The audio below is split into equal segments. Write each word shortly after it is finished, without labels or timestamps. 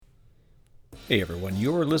Hey everyone,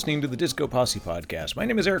 you're listening to the Disco Posse Podcast. My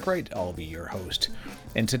name is Eric Wright, I'll be your host.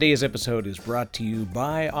 And today's episode is brought to you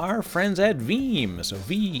by our friends at Veeam. So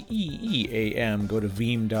Veeam, go to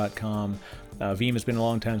veeam.com. Veeam has been a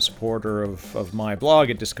long-time supporter of my blog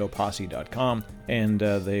at discoposse.com, and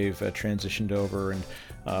they've transitioned over, and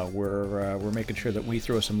we're making sure that we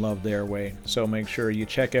throw some love their way. So make sure you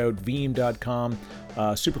check out veeam.com.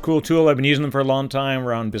 Super cool tool. I've been using them for a long time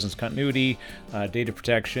around business continuity, data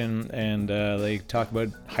protection, and they talk about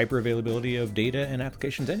hyper availability of data and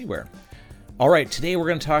applications anywhere. All right, today we're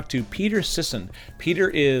going to talk to Peter Sisson.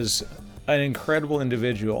 Peter is an incredible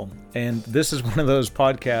individual, and this is one of those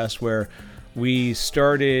podcasts where we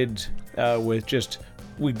started with just,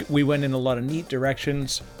 we went in a lot of neat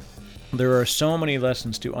directions. There are so many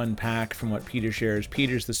lessons to unpack from what Peter shares.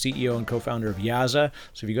 Peter's the CEO and co-founder of Yaza.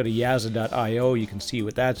 So if you go to yaza.io, you can see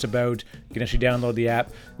what that's about. You can actually download the app.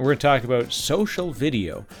 And we're going to talk about social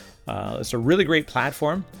video. It's a really great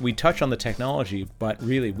platform. We touch on the technology, but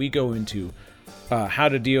really we go into how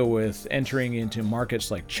to deal with entering into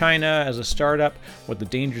markets like China as a startup, what the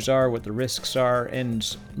dangers are, what the risks are,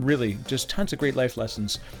 and really just tons of great life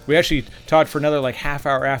lessons. We actually talked for another half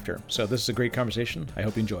hour after. So this is a great conversation. I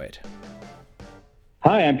hope you enjoy it.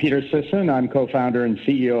 Hi, I'm Peter Sisson. I'm co-founder and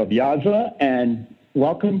CEO of Yaza, and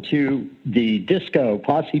welcome to the Disco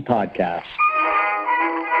Posse Podcast.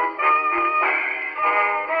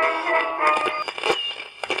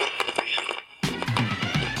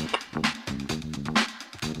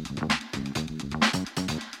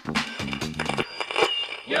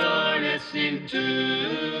 You're listening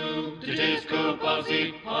to the Disco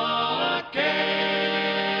Posse Podcast.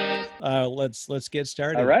 Let's get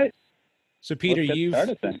started. All right. So Peter, you've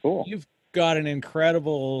got an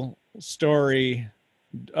incredible story.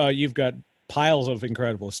 You've got piles of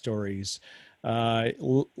incredible stories. I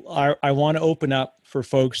want to open up for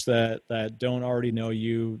folks that don't already know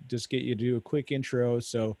you. Just get you to do a quick intro.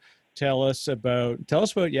 So tell us about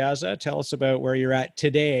Yaza. Tell us about where you're at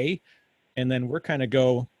today, and then we're going to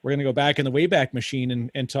go back in the Wayback Machine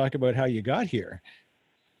and talk about how you got here.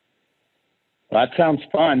 Well, that sounds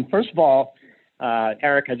fun. First of all,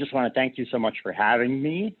 Eric, I just want to thank you so much for having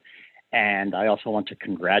me. And I also want to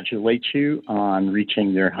congratulate you on reaching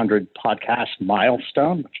your 100 podcast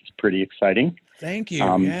milestone, which is pretty exciting. Thank you.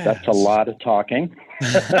 Yes. That's a lot of talking.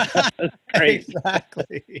 Great.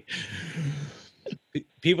 Exactly.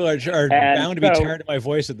 People are bound to be tired of my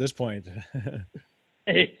voice at this point.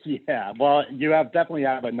 Yeah, well, you definitely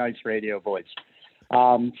have a nice radio voice.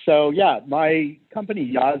 My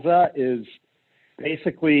company Yaza is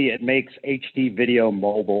basically, it makes HD video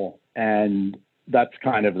mobile, and that's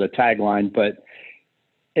kind of the tagline, but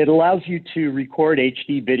it allows you to record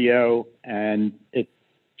HD video and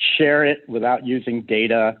share it without using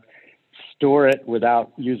data, store it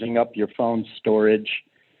without using up your phone's storage,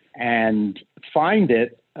 and find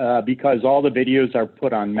it because all the videos are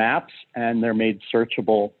put on maps and they're made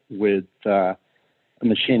searchable with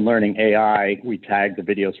machine learning AI. We tag the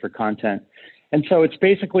videos for content. And so it's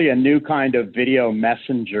basically a new kind of video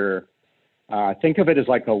messenger. Think of it as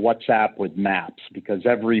like a WhatsApp with maps, because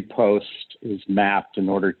every post is mapped in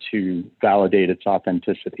order to validate its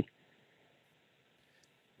authenticity.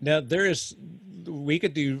 Now I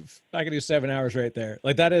could do 7 hours right there.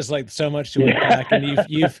 That is so much to unpack, and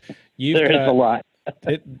you've there is a lot.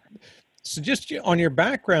 So just on your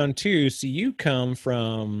background too, so you come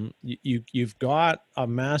from, you've got a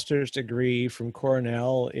master's degree from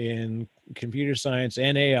Cornell in computer science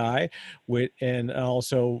and AI, and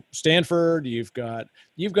also Stanford. You've got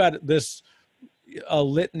this a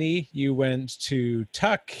litany. You went to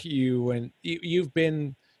Tuck. You've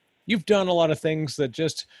done a lot of things that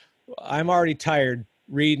just, I'm already tired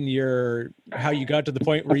reading how you got to the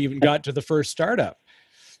point where you even got to the first startup.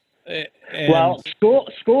 Well,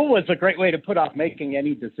 school was a great way to put off making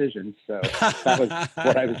any decisions. So that was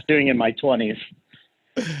what I was doing in my 20s.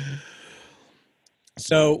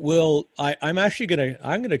 So I'm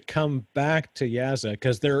gonna come back to Yaza,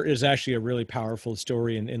 because there is actually a really powerful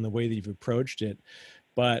story in the way that you've approached it.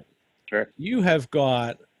 But sure, you have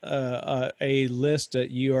got a list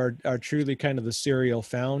that you are truly kind of the serial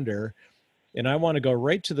founder, and I want to go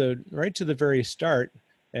right to the very start.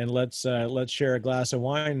 And let's share a glass of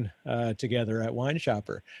wine together at Wine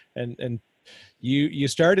Shopper. And you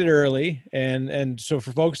started early, and so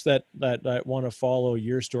for folks that want to follow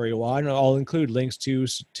your story, I'll include links to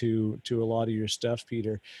a lot of your stuff,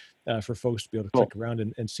 Peter, for folks to be able to click around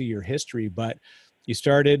and see your history. But you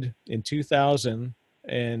started in 2000.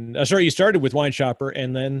 You started with Wine Shopper,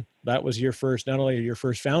 and then that was your first, not only your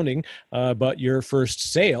first founding, but your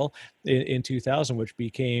first sale in 2000, which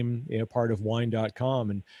became part of wine.com.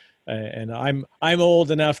 And And I'm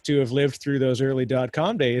old enough to have lived through those early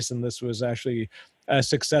 .com days, and this was actually a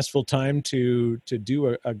successful time to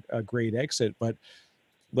do a great exit. But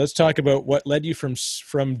let's talk about what led you from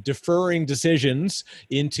deferring decisions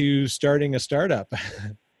into starting a startup.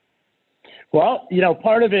 Well,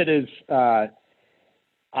 part of it is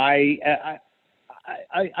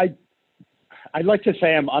I'd like to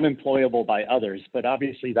say I'm unemployable by others, but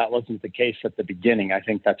obviously that wasn't the case at the beginning. I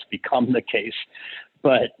think that's become the case.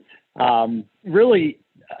 But really,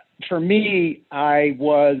 for me, I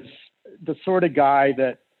was the sort of guy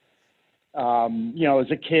that,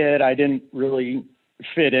 as a kid, I didn't really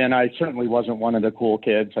fit in. I certainly wasn't one of the cool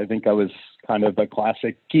kids. I think I was kind of a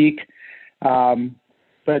classic geek.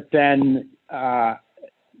 But then,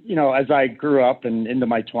 as I grew up and into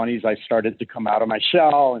my 20s, I started to come out of my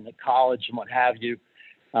shell and at college and what have you.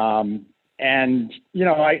 I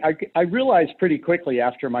realized pretty quickly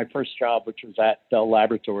after my first job, which was at Bell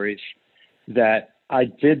Laboratories, that I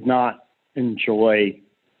did not enjoy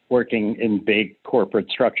working in big corporate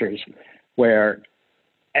structures where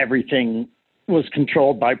everything was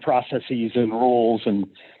controlled by processes and rules and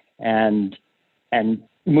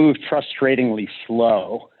moved frustratingly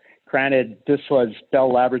slow. Granted, this was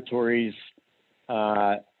Bell Laboratories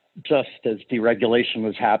just as deregulation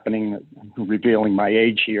was happening, revealing my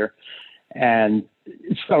age here. And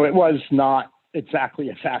so it was not exactly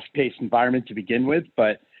a fast-paced environment to begin with,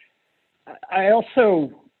 but I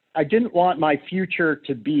didn't want my future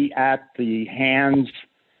to be at the hands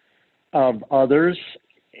of others,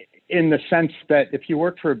 in the sense that if you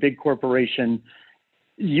work for a big corporation,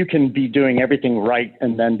 you can be doing everything right,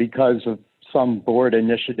 and then because of some board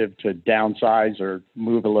initiative to downsize or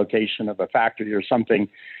move a location of a factory or something,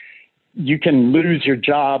 you can lose your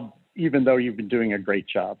job even though you've been doing a great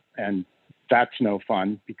job. And that's no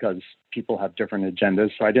fun because people have different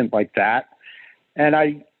agendas. So I didn't like that. And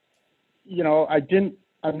I'm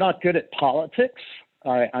not good at politics.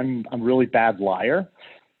 I'm a really bad liar.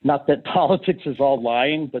 Not that politics is all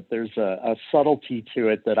lying, but there's a subtlety to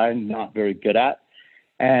it that I'm not very good at.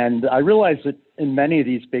 And I realized that in many of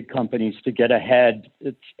these big companies, to get ahead,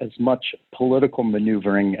 it's as much political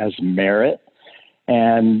maneuvering as merit.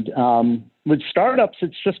 And with startups,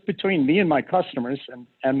 it's just between me and my customers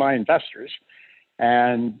and my investors.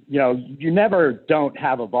 And, you never don't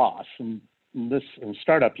have a boss. And in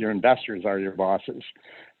startup, your investors are your bosses.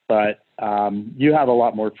 But you have a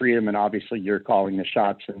lot more freedom, and obviously you're calling the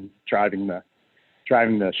shots and driving the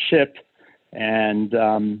ship. And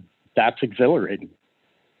that's exhilarating.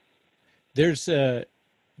 There's a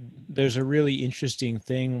really interesting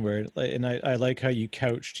thing where, and I like how you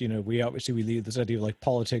couched, we leave this idea of like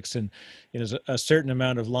politics and, there's a certain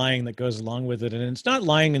amount of lying that goes along with it. And it's not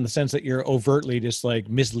lying in the sense that you're overtly just like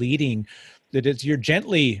misleading, that you're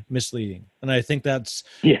gently misleading. And I think that's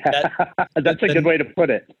a good way to put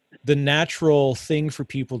it. The natural thing for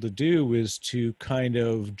people to do is to kind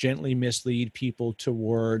of gently mislead people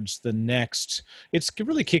towards the next. It's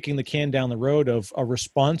really kicking the can down the road of a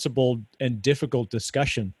responsible and difficult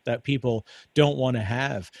discussion that people don't want to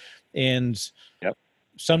have. And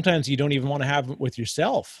sometimes you don't even want to have it with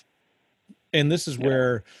yourself. And this is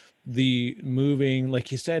where the moving,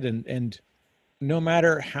 like you said, and no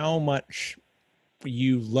matter how much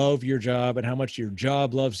you love your job and how much your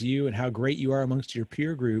job loves you and how great you are amongst your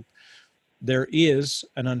peer group, there is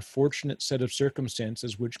an unfortunate set of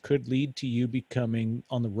circumstances which could lead to you becoming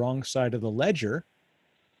on the wrong side of the ledger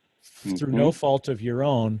through no fault of your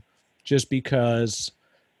own, just because,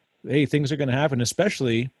 hey, things are going to happen.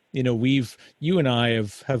 Especially, you and I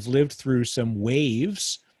have lived through some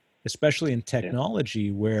waves, especially in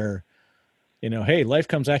technology, where hey, life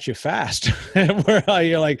comes at you fast. Where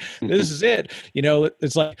you're like, this is it.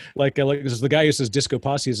 It's like this is the guy who says Disco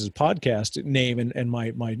Posse is his podcast name and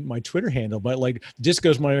my Twitter handle. But like,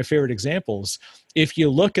 Disco is one of my favorite examples. If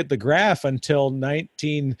you look at the graph until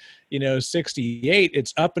 1968,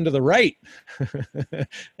 it's up and to the right,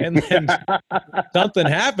 and then something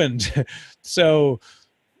happened. So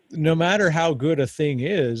no matter how good a thing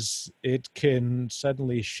is, it can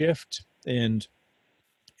suddenly shift, and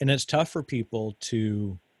it's tough for people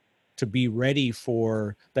to be ready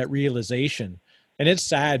for that realization. And it's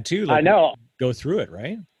sad too. Like, I know. Go through it,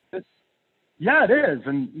 right? Yeah, it is.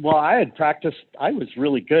 And I had practiced. I was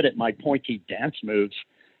really good at my pointy dance moves,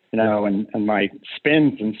 and my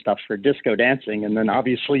spins and stuff for disco dancing. And then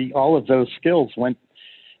obviously all of those skills went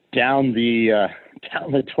down the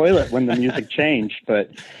toilet when the music changed. But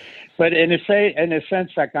in a sense,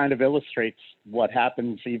 that kind of illustrates what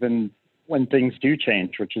happens even when things do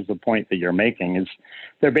change, which is the point that you're making, is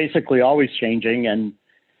they're basically always changing and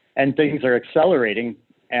things are accelerating.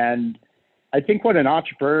 And I think what an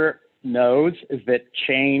entrepreneur knows is that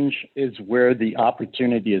change is where the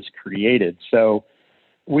opportunity is created. So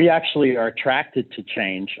we actually are attracted to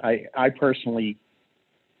change. I personally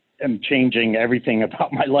am changing everything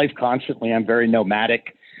about my life constantly. I'm very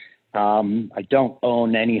nomadic. I don't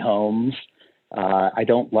own any homes. I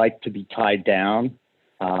don't like to be tied down.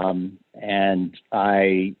 And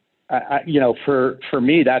for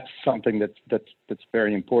me, that's something that's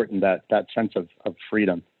very important, that sense of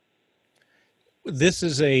freedom. This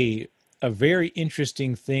is a very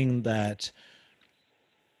interesting thing, that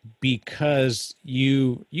because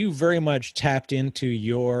you very much tapped into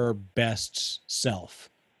your best self,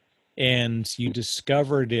 and you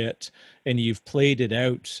discovered it, and you've played it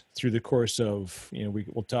out through the course of,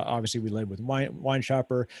 obviously we led with Wine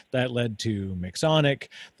Shopper, that led to Mixonic,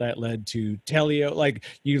 that led to Telio. Like,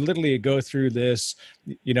 you literally go through this,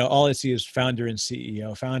 all I see is founder and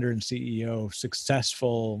CEO,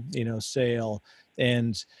 successful, sale.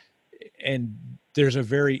 And there's a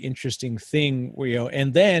very interesting thing where,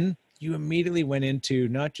 and then you immediately went into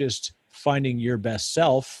not just finding your best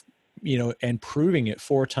self, and proving it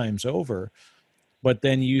 4 times over, but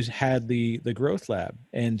then you had the growth lab,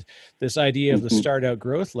 and this idea of the Start Out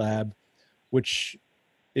Growth Lab, which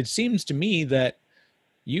it seems to me that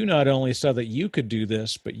you not only saw that you could do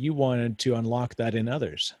this, but you wanted to unlock that in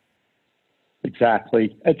others.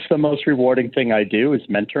 Exactly. It's the most rewarding thing I do, is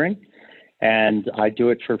mentoring, and I do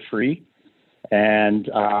it for free. And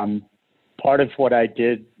part of what I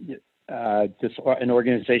did, an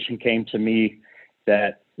organization came to me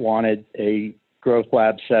that wanted a growth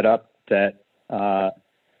lab set up that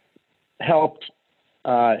helped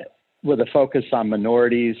with a focus on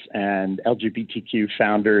minorities and LGBTQ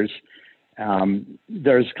founders.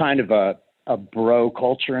 There's kind of a bro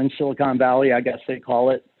culture in Silicon Valley, I guess they call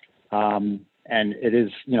it. And it is,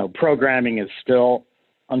 programming is still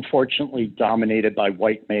unfortunately dominated by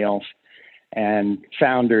white males, and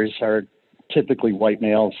founders are typically white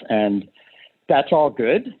males, and that's all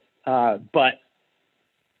good. But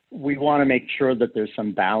we want to make sure that there's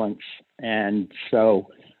some balance. And so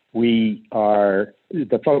the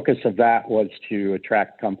focus of that was to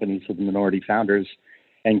attract companies with minority founders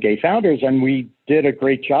and gay founders. And we did a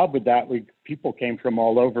great job with that. People came from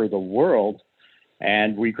all over the world,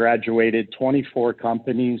 and we graduated 24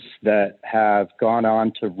 companies that have gone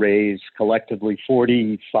on to raise collectively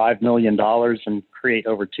 $45 million and create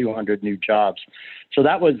over 200 new jobs. So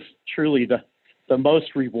that was truly the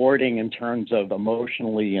most rewarding, in terms of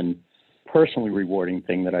emotionally and personally rewarding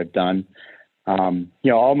thing that I've done.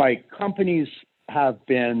 All my companies have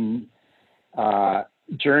been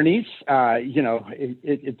journeys.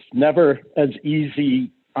 It's never as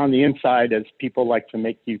easy on the inside as people like to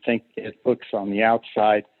make you think it looks on the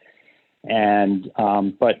outside. And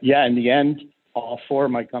but yeah, in the end, all 4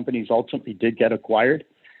 of my companies ultimately did get acquired,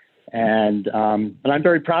 and I'm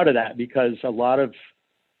very proud of that, because a lot of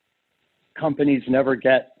companies never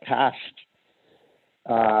get past,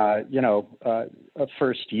 a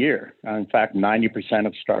first year. In fact, 90%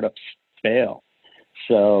 of startups fail.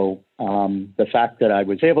 So the fact that I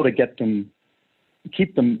was able to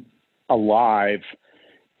keep them alive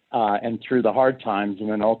and through the hard times, and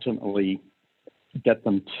then ultimately get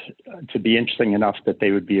them to be interesting enough that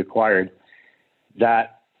they would be acquired,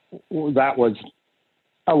 that was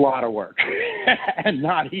a lot of work and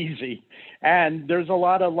not easy. And there's a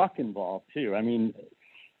lot of luck involved too. I mean,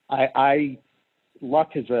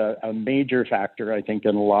 luck is a major factor, I think,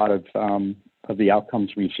 in a lot of the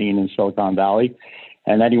outcomes we've seen in Silicon Valley.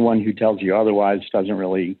 And anyone who tells you otherwise doesn't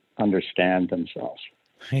really understand themselves.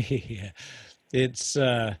 Yeah. It's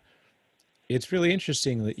really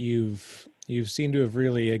interesting that you've seemed to have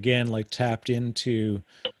really, again, like, tapped into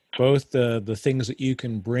both the things that you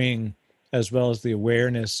can bring, as well as the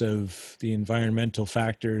awareness of the environmental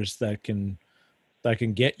factors that can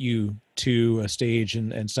get you to a stage,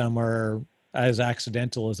 and some are as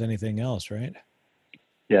accidental as anything else, right?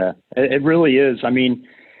 Yeah, it really is. I mean,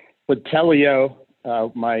 with Telio,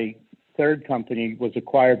 my third company was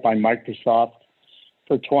acquired by Microsoft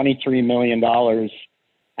for $23 million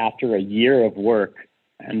after a year of work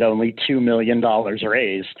and only $2 million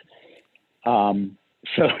raised.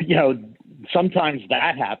 So, sometimes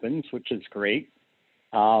that happens, which is great.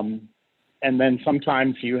 And then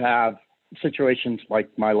sometimes you have situations like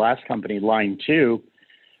my last company, Line 2,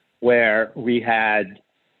 where we had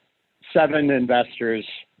 7 investors.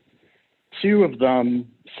 2 of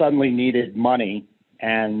them suddenly needed money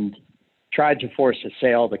and tried to force a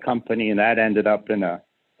sale of the company, and that ended up in a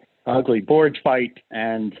ugly board fight.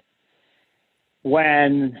 And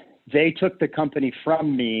when they took the company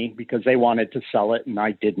from me because they wanted to sell it and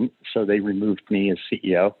I didn't, so they removed me as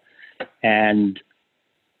CEO. And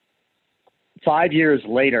 5 years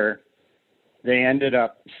later, they ended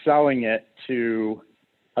up selling it to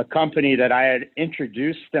a company that I had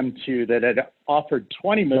introduced them to that had offered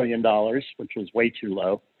 $20 million, which was way too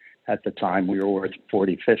low at the time. We were worth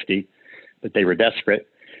 40, 50, but they were desperate.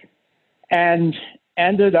 And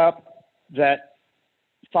ended up that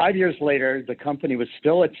 5 years later, the company was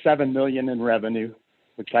still at $7 million in revenue,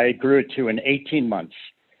 which I grew it to in 18 months.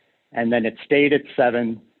 And then it stayed at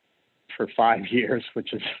 7 for 5 years,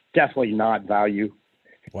 which is definitely not value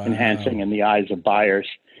enhancing in the eyes of buyers.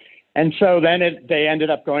 And so then they ended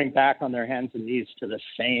up going back on their hands and knees to the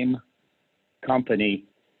same company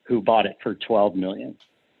who bought it for $12 million.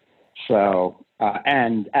 So,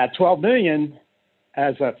 and at $12 million,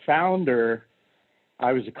 as a founder,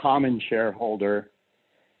 I was a common shareholder,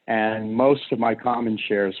 and most of my common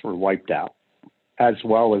shares were wiped out, as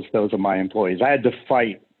well as those of my employees. I had to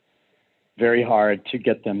fight very hard to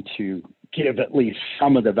get them to give at least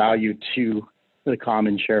some of the value to the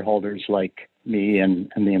common shareholders like me and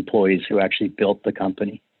the employees who actually built the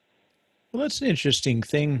company. Well, that's an interesting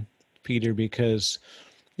thing, Peter, because,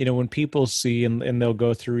 you know, when people see and they'll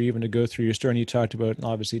go through your story, and you talked about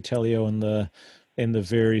obviously Teleo and the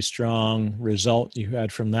very strong result you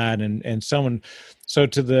had from that, and someone, so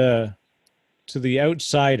to the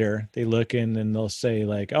outsider, they look in and they'll say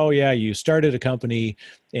like, oh yeah, you started a company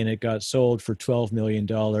and it got sold for $12 million.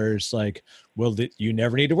 Like, well, you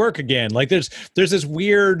never need to work again. Like there's this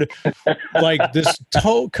weird, like this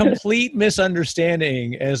complete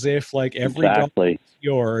misunderstanding, as if like every dollar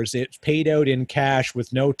yours, it's paid out in cash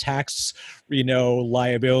with no tax,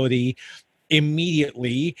 liability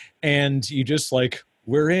immediately. And you just like,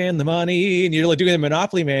 we're in the money, and you're like doing the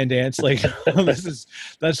Monopoly Man dance. Like,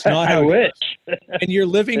 that's not how. I wish. And you're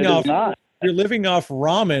living off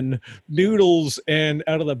ramen noodles and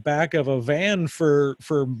out of the back of a van for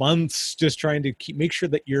months, just trying to make sure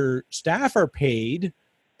that your staff are paid,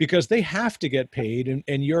 because they have to get paid,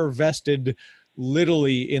 and you're vested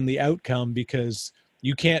literally in the outcome because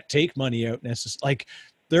you can't take money out necessarily. Like,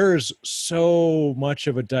 there's so much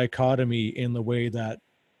of a dichotomy in the way that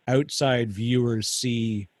outside viewers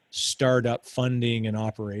see startup funding and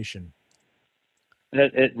operation.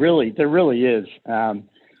 There really is. The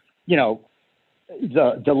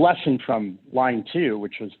lesson from line 2,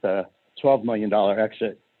 which was the $12 million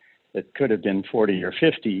exit that could have been 40 or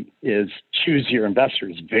 50, is choose your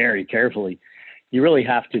investors very carefully. You really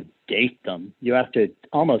have to date them. You have to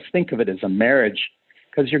almost think of it as a marriage,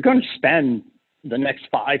 because you're going to spend the next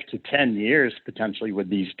 5 to 10 years potentially with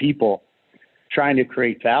these people trying to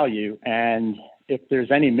create value. And if there's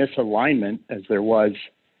any misalignment, as there was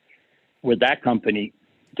with that company,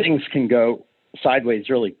 things can go sideways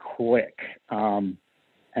really quick. And,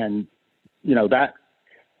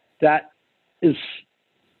 that is,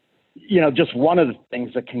 just one of the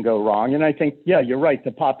things that can go wrong. And I think, yeah, you're right.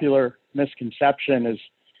 The popular misconception is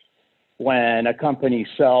when a company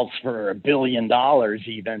sells for $1 billion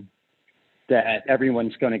even, that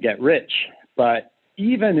everyone's going to get rich. But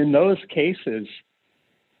even in those cases,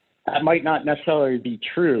 that might not necessarily be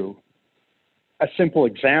true. A simple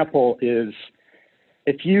example is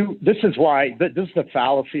this is the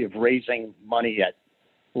fallacy of raising money at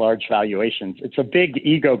large valuations. It's a big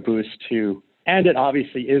ego boost and it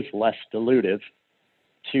obviously is less dilutive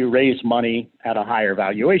to raise money at a higher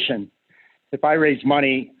valuation. If I raise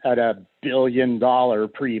money at $1 billion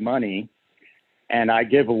pre-money and I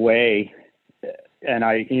give away, and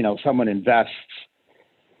someone invests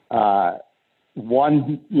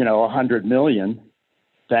 $100 million,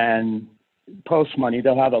 then post money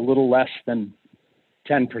they'll have a little less than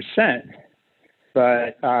 10%.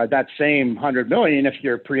 But that same $100 million, if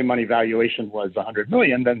your pre-money valuation was $100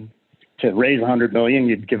 million, then to raise $100 million,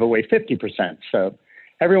 you'd give away 50%. So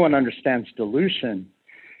everyone understands dilution,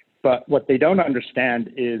 but what they don't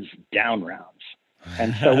understand is down rounds.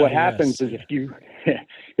 And so what happens is if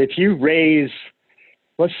you raise,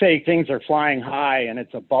 let's say things are flying high and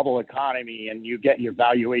it's a bubble economy and you get your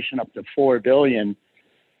valuation up to $4 billion,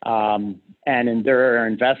 and there are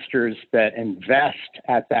investors that invest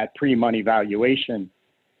at that pre-money valuation,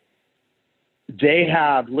 they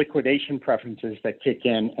have liquidation preferences that kick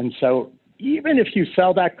in. And so even if you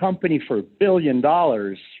sell that company for $1 billion,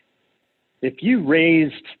 if you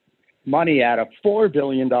raised money at a $4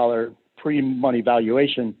 billion pre-money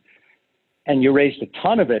valuation, and you raised a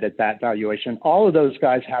ton of it at that valuation, all of those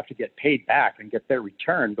guys have to get paid back and get their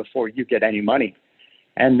return before you get any money.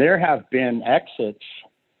 And there have been exits.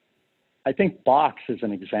 I think Box is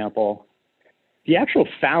an example. The actual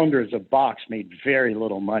founders of Box made very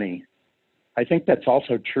little money. I think that's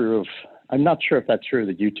also true I'm not sure if that's true of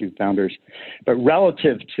the YouTube founders, but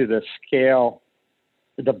relative to the scale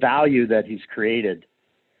the value that he's created,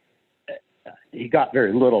 he got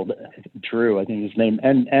very little. Drew, I think his name,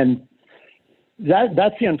 and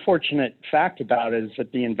that's the unfortunate fact about it, is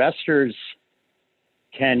that the investors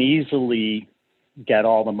can easily get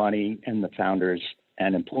all the money, and the founders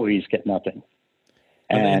and employees get nothing.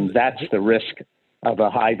 And that's the risk of a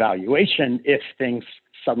high valuation if things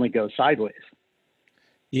suddenly go sideways.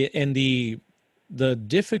 Yeah, and the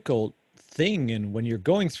difficult thing, and when you're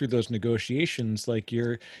going through those negotiations, like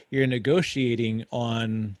you're negotiating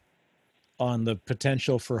on the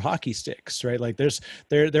potential for hockey sticks, right? Like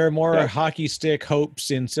there are more hockey stick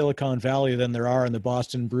hopes in Silicon Valley than there are in the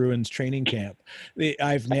Boston Bruins training camp.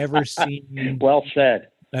 I've never seen well said.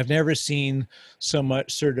 I've never seen so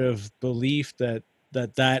much sort of belief that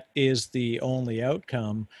is the only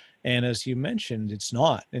outcome. And as you mentioned, it's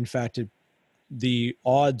not. In fact, the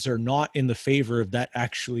odds are not in the favor of that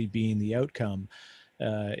actually being the outcome,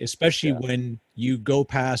 especially when you go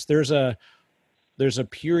past. There's a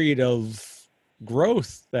period of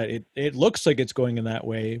growth that it looks like it's going in that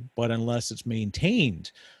way, but unless it's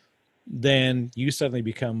maintained, then you suddenly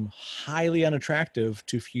become highly unattractive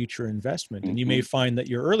to future investment. And you may find that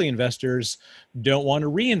your early investors don't want to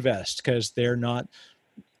reinvest because they're not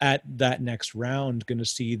at that next round going to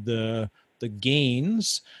see the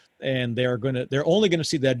gains, and they're only going to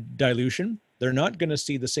see that dilution. They're not going to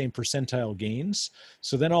see the same percentile gains.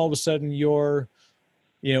 So then all of a sudden you're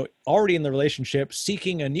already in the relationship,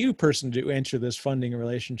 seeking a new person to enter this funding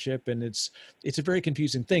relationship. And it's a very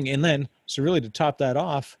confusing thing. And then, so really to top that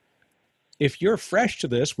off, if you're fresh to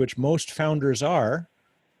this, which most founders are,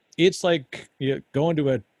 it's like going to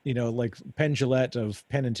a, like Penn Jillette of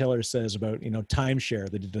Penn and Teller says about, timeshare.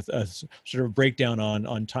 They did a sort of breakdown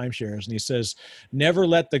on timeshares. And he says, never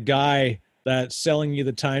let the guy that's selling you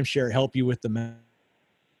the timeshare help you with the math.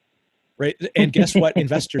 Right. And guess what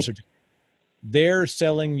investors are doing? They're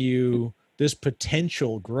selling you this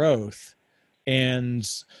potential growth and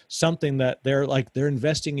something that they're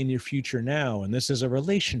investing in your future now. And this is a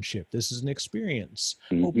relationship. This is an experience.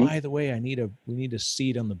 Oh, by the way, we need a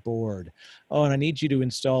seat on the board. Oh, and I need you to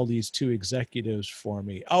install these 2 executives for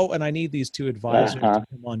me. Oh, and I need these 2 advisors to come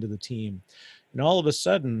onto the team. And all of a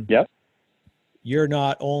sudden, you're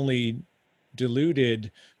not only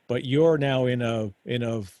diluted, but you're now in an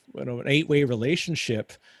 8-way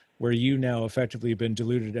relationship where you now effectively have been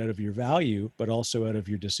diluted out of your value, but also out of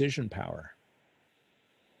your decision power.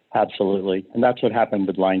 Absolutely. And that's what happened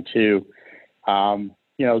with Line 2. All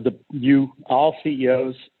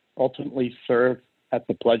CEOs ultimately serve at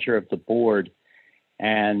the pleasure of the board.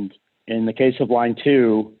 And in the case of Line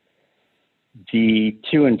 2, the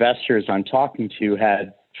 2 investors I'm talking to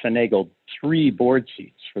had finagled 3 board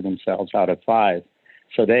seats for themselves out of 5.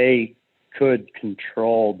 So they could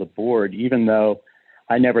control the board, even though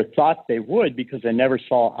I never thought they would, because I never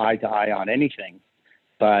saw eye to eye on anything.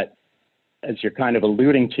 But as you're kind of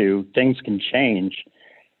alluding to, things can change.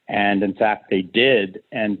 And in fact, they did.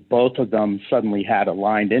 And both of them suddenly had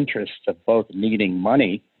aligned interests of both needing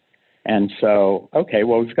money. And so, okay,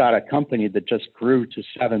 well, we've got a company that just grew to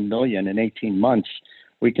 $7 million in 18 months.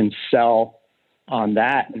 We can sell on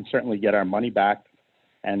that and certainly get our money back.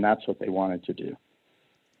 And that's what they wanted to do.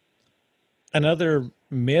 Another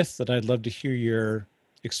myth that I'd love to hear your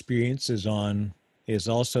experiences on is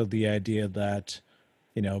also the idea that,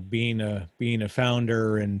 being a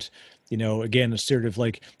founder and, again, it's sort of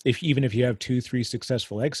like even if you have 2-3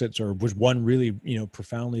 successful exits, or was one really,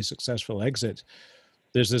 profoundly successful exit,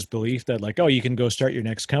 there's this belief that like, oh, you can go start your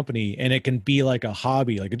next company and it can be like a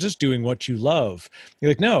hobby, like it's just doing what you love.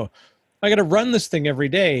 You're like, no, I got to run this thing every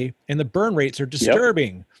day and the burn rates are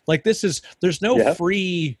disturbing. Like there's no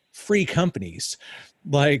free companies.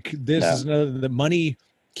 Like this is the money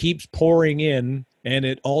keeps pouring in, and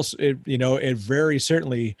it also, it very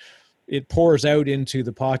certainly, it pours out into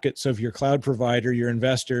the pockets of your cloud provider, your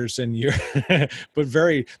investors, and but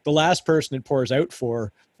the last person it pours out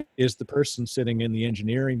for is the person sitting in the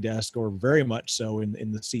engineering desk, or very much so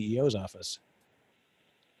in the CEO's office.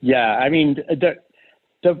 Yeah. I mean,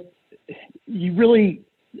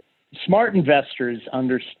 smart investors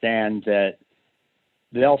understand that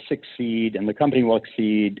they'll succeed and the company will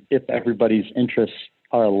succeed if everybody's interests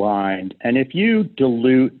are aligned. And if you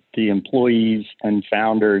dilute the employees and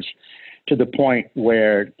founders to the point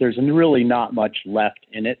where there's really not much left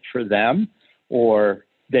in it for them, or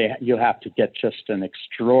you have to get just an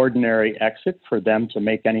extraordinary exit for them to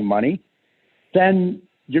make any money, then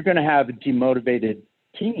you're going to have a demotivated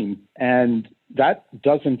team. And that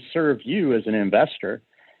doesn't serve you as an investor.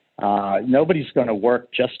 Nobody's going to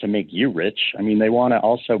work just to make you rich. I mean, they want to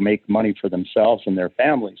also make money for themselves and their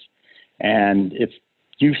families. And if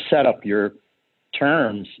you set up your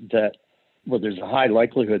terms that, well, there's a high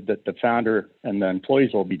likelihood that the founder and the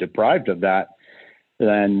employees will be deprived of that,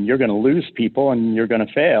 then you're going to lose people and you're going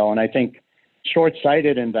to fail. And I think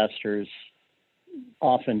short-sighted investors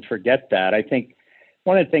often forget that. I think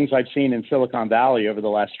one of the things I've seen in Silicon Valley over the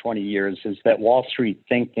last 20 years is that Wall Street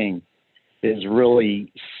thinking is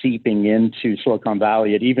really seeping into Silicon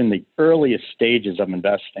Valley at even the earliest stages of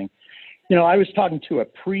investing. You know, I was talking to a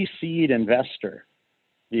pre-seed investor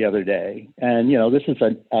the other day, and, you know, this is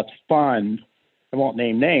a fund. I won't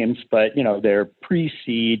name names, but, you know, they're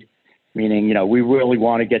pre-seed, meaning, you know, we really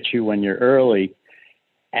want to get you when you're early.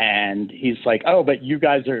 And he's like, oh, but you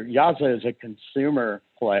guys Yaza is a consumer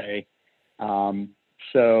play.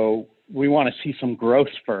 So we want to see some growth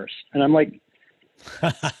first. And I'm like,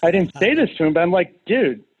 I didn't say this to him, but I'm like,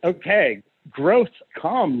 dude, okay, growth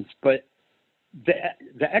comes, but the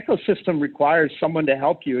ecosystem requires someone to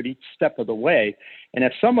help you at each step of the way. And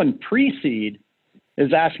if someone pre-seed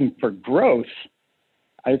is asking for growth,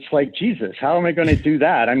 it's like, Jesus, how am I going to do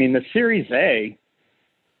that? I mean, the Series A,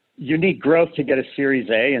 you need growth to get a Series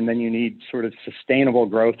A, and then you need sort of sustainable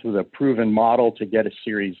growth with a proven model to get a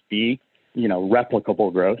Series B, you know,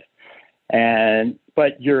 replicable growth.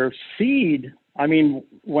 But your seed, I mean,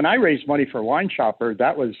 when I raised money for Wine Shopper,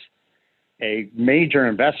 that was a major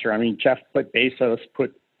investor. I mean, Jeff Bezos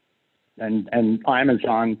and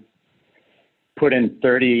Amazon put in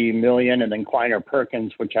 $30 million, and then Kleiner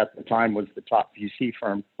Perkins, which at the time was the top VC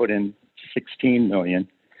firm, put in $16 million.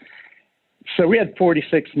 So we had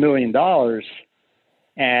 $46 million,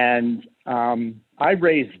 and I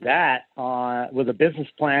raised that with a business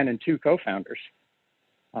plan and two co-founders.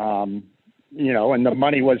 You know, and the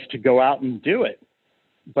money was to go out and do it.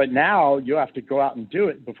 But now you have to go out and do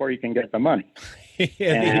it before you can get the money.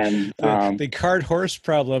 The cart horse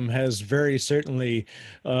problem has very certainly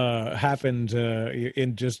happened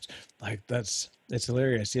in just like it's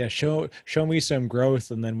hilarious. Yeah, show me some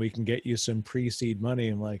growth, and then we can get you some pre-seed money.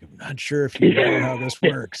 I'm like, I'm not sure if you know how this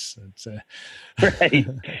works. Right,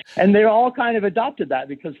 and they all kind of adopted that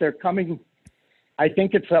because they're coming. I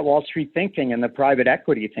think it's that Wall Street thinking and the private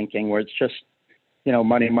equity thinking where it's just, you know,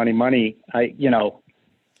 money, money, money.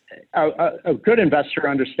 A good investor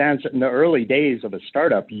understands that in the early days of a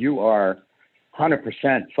startup, you are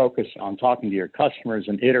 100% focused on talking to your customers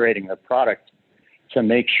and iterating the product to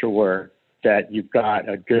make sure that you've got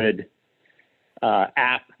a good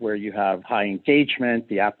app where you have high engagement,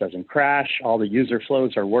 the app doesn't crash, all the user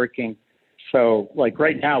flows are working. So like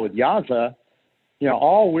right now with Yaza, you know,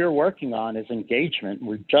 all we're working on is engagement.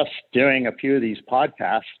 We're just doing a few of these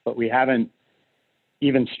podcasts, but we haven't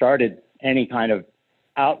even started any kind of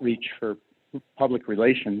outreach for public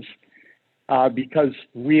relations because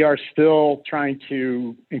we are still trying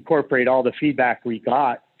to incorporate all the feedback we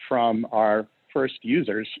got from our first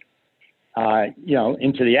users, you know,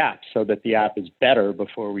 into the app so that the app is better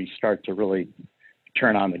before we start to really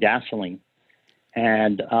turn on the gasoline.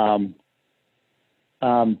 And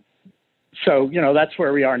so, you know, that's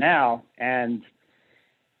where we are now. And,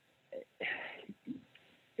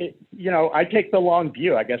 you know, I take the long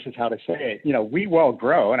view, I guess is how to say it. You know, we will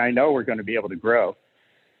grow, and I know we're going to be able to grow.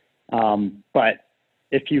 But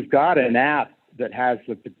if you've got an app that has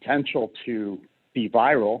the potential to be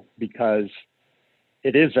viral because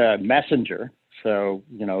it is a messenger, so,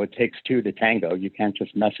 you know, it takes two to tango. You can't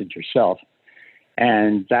just message yourself.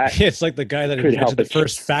 And that it's like the guy that invented the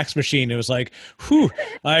first fax machine. It was like, whew,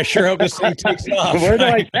 I sure hope this thing takes off. Where do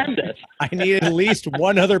I send it? I need at least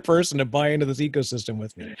one other person to buy into this ecosystem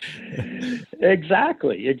with me.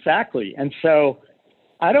 Exactly. And so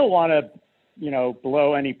I don't want to, you know,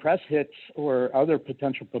 blow any press hits or other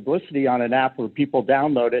potential publicity on an app where people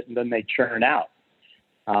download it and then they churn out.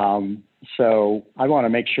 So I want to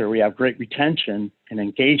make sure we have great retention and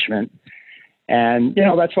engagement. And, you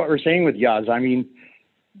know, that's what we're saying with Yaz. I mean,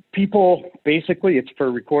 people, basically, it's for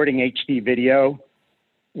recording HD video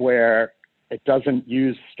where it doesn't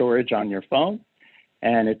use storage on your phone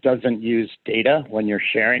and it doesn't use data when you're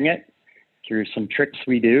sharing it through some tricks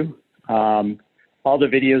we do. All the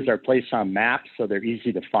videos are placed on maps, so they're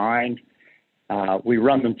easy to find. We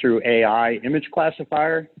run them through AI image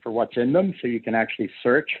classifier for what's in them, so you can actually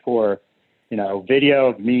search for, you know, video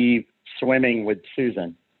of me swimming with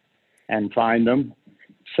Susan and find them.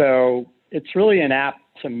 So it's really an app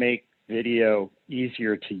to make video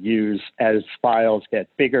easier to use as files get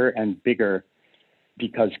bigger and bigger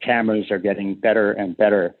because cameras are getting better and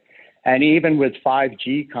better. And even with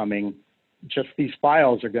 5G coming, just these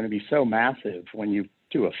files are going to be so massive when you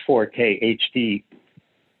do a 4K HD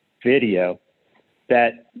video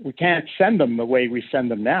that we can't send them the way we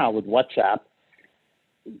send them now with WhatsApp.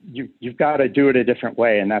 you've got to do it a different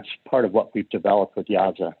way, and that's part of what we've developed with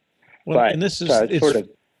Yaza. Well, But and this is sort of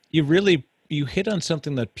you hit on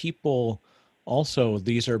something that people also,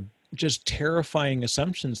 these are just terrifying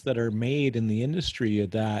assumptions that are made in the industry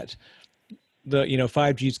that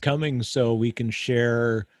 5G is coming, so we can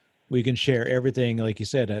share everything, like you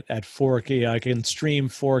said, at 4K. I can stream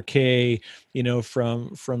 4K,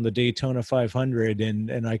 from the Daytona 500,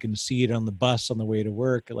 and I can see it on the bus on the way to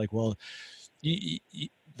work. Like, well,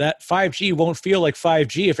 that 5G won't feel like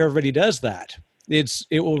 5G if everybody does that. It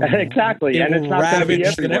will exactly, and it's not going to be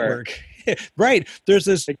ravage the everywhere. network. Right. There's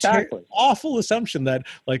this Exactly. awful assumption that,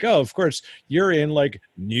 like, oh, of course you're in like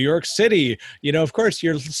New York City, of course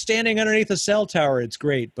you're standing underneath a cell tower. It's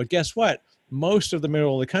great. But guess what? Most of the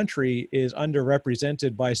middle of the country is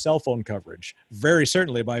underrepresented by cell phone coverage, very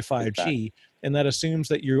certainly by 5G. Exactly. And that assumes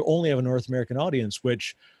that you only have a North American audience,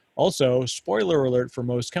 which also, spoiler alert for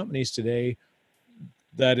most companies today,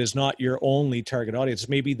 that is not your only target audience. It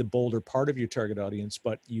may be the bolder part of your target audience,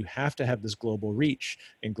 but you have to have this global reach.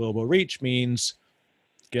 And global reach means,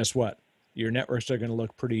 guess what? Your networks are going to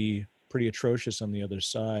look pretty atrocious on the other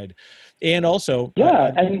side. And also,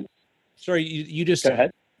 and sorry, you just go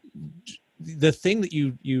ahead. The thing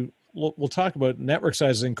that we'll talk about, network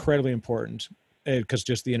size is incredibly important, because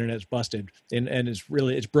just the internet's busted, and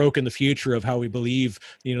it's broken the future of how we believe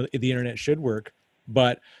the internet should work.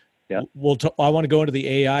 But yeah, I want to go into the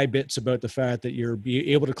AI bits about the fact that you're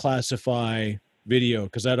be able to classify video,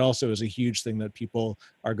 because that also is a huge thing that people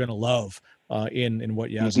are going to love in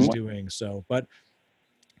what Yaz is doing. So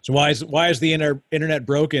why is the internet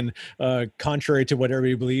broken? Contrary to what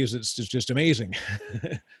everybody believes, it's just amazing.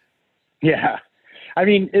 Yeah, I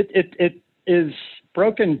mean it is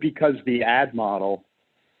broken because the ad model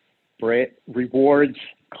rewards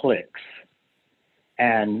clicks,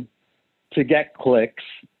 and to get clicks,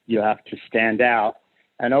 you have to stand out.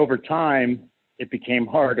 And over time, it became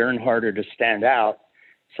harder and harder to stand out.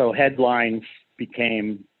 So headlines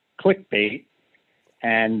became clickbait,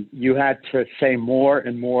 and you had to say more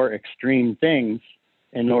and more extreme things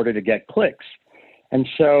in order to get clicks. And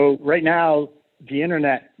so right now, the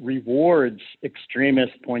internet rewards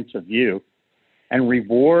extremist points of view and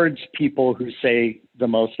rewards people who say the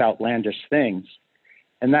most outlandish things.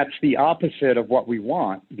 And that's the opposite of what we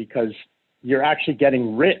want, because you're actually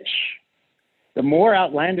getting rich. The more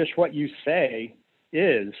outlandish what you say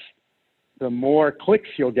is, the more clicks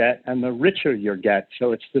you'll get and the richer you'll get.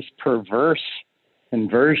 So it's this perverse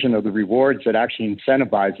inversion of the rewards that actually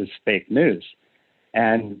incentivizes fake news.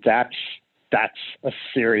 And that's a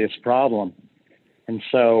serious problem. And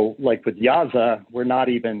so, like with Yaza, we're not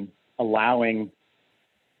even allowing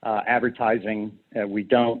advertising. We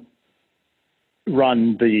don't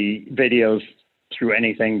run the videos through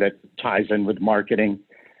anything that ties in with marketing.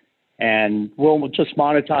 And we'll just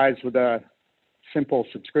monetize with a simple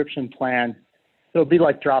subscription plan. It'll be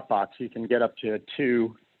like Dropbox. You can get up to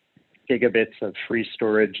 2 gigabits of free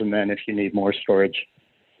storage, and then if you need more storage,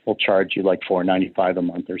 we'll charge you like $4.95 a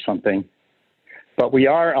month or something. But we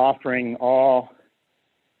are offering all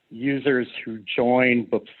users who join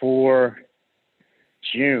before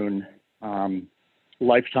June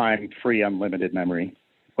lifetime free unlimited memory,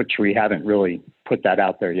 which we haven't really put that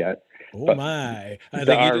out there yet. Oh, but my. I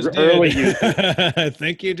think you just did. I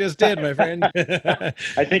think you just did, my friend.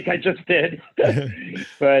 I think I just did.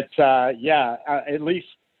 But at least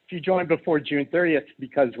if you join before June 30th,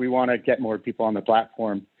 because we want to get more people on the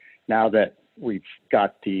platform now that we've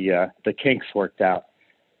got the kinks worked out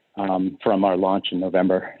from our launch in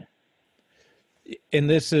November. And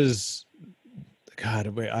this is,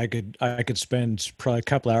 God, I could spend probably a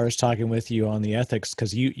couple hours talking with you on the ethics,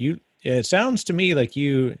 because it sounds to me like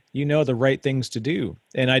you know the right things to do,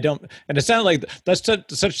 and I don't. And it sounds like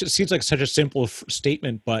it seems like such a simple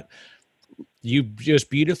statement, but you just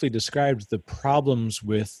beautifully described the problems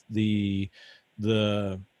with the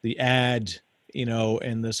ad,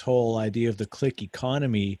 and this whole idea of the click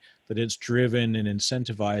economy, that it's driven and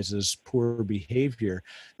incentivizes poor behavior.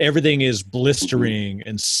 Everything is blistering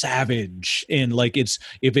and savage, and like if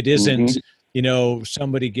it isn't,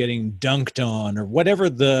 somebody getting dunked on or whatever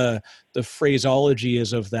the phraseology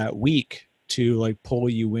is of that week to like pull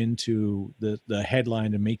you into the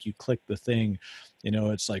headline and make you click the thing.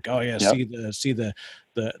 It's like, oh yeah, yep. see the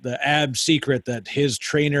ab secret that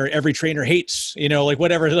every trainer hates, like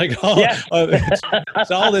whatever, like,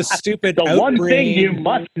 it's all this stupid the one thing you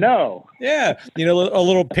must know. Yeah. A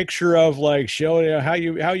little picture of like, show how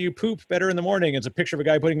you poop better in the morning. It's a picture of a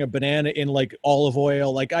guy putting a banana in like olive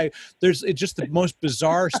oil. Like it's just the most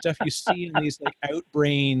bizarre stuff you see in these like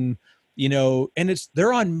outbrain, and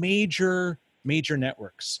they're on major major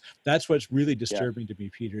networks. That's what's really disturbing to me,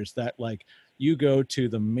 Peter, is that like you go to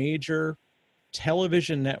the major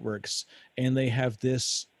television networks and they have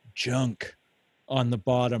this junk on the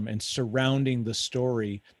bottom and surrounding the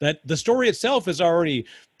story, that the story itself is already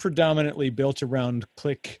predominantly built around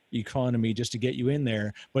click economy just to get you in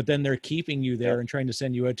there, but then they're keeping you there and trying to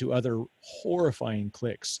send you out to other horrifying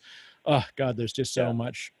clicks. Oh God, there's just so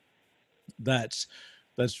much that's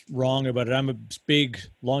wrong about it. I'm a big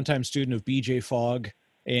longtime student of BJ Fogg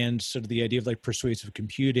and sort of the idea of like persuasive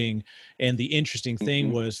computing. And the interesting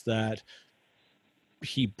thing was that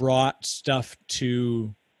he brought stuff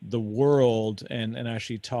to the world and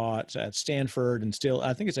actually taught at Stanford, and still,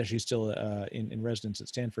 I think it's actually still in residence at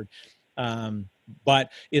Stanford,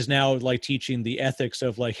 but is now like teaching the ethics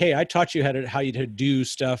of like, hey, I taught you how you to do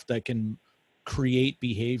stuff that can create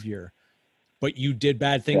behavior, but you did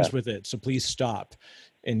bad things with it, so please stop.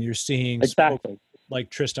 And you're seeing like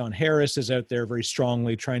Tristan Harris is out there very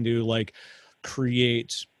strongly trying to like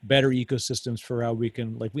create better ecosystems for how we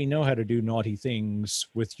can, like, we know how to do naughty things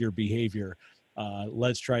with your behavior.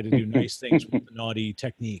 Let's try to do nice things with the naughty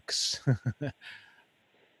techniques.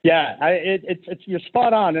 It's you're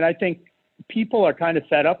spot on. And I think people are kind of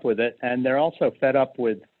fed up with it. And they're also fed up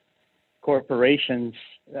with corporations,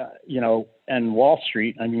 and Wall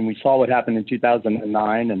Street. I mean, we saw what happened in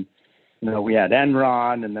 2009, and, we had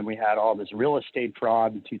Enron, and then we had all this real estate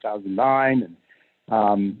fraud in 2009.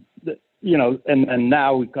 And, and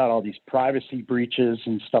now we've got all these privacy breaches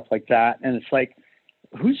and stuff like that. And it's like,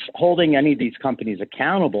 who's holding any of these companies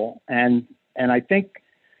accountable? And I think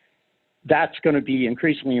that's going to be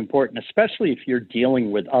increasingly important, especially if you're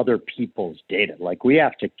dealing with other people's data. Like, we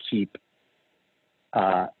have to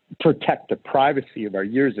protect the privacy of our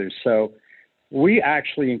users. So we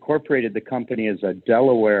actually incorporated the company as a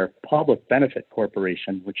Delaware public benefit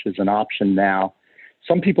corporation, which is an option now.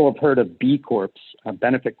 Some people have heard of B Corps,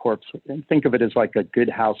 benefit corps. Think of it as like a good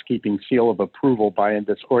housekeeping seal of approval by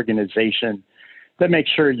this organization that makes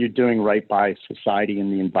sure you're doing right by society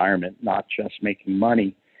and the environment, not just making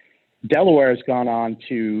money. Delaware has gone on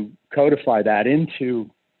to codify that into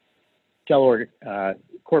Delaware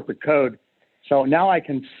corporate code. So now I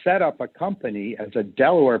can set up a company as a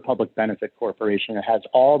Delaware public benefit corporation. It has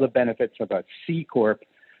all the benefits of a C Corp,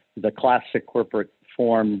 the classic corporate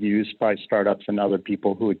form used by startups and other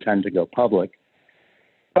people who would tend to go public.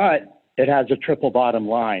 But it has a triple bottom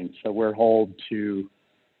line. So we're held to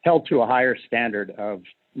a higher standard of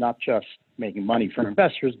not just making money for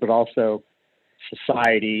investors, but also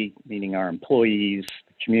society, meaning our employees,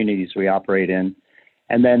 the communities we operate in,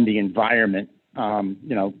 and then the environment,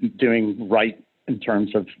 doing right in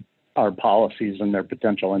terms of our policies and their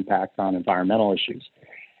potential impact on environmental issues.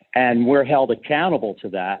 And we're held accountable to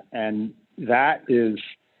that. And that is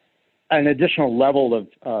an additional level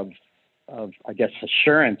of I guess,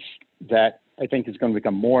 assurance that I think is going to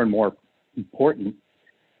become more and more important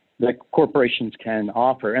that corporations can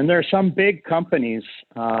offer. And there are some big companies,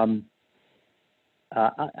 I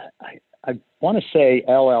want to say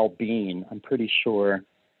LL Bean, I'm pretty sure,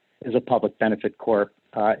 is a public benefit corp.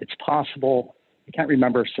 It's possible, I can't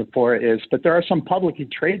remember if Sephora is, but there are some publicly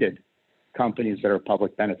traded companies that are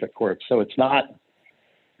public benefit corps. So it's not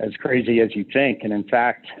as crazy as you think. And in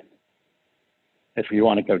fact, if you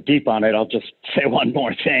want to go deep on it, I'll just say one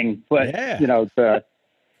more thing. But,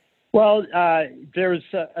 there's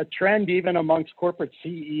a trend even amongst corporate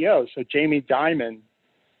CEOs. So Jamie Dimon,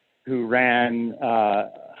 who ran,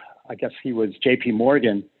 I guess he was JP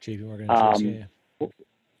Morgan. He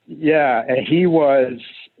was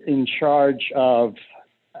in charge of,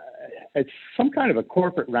 it's some kind of a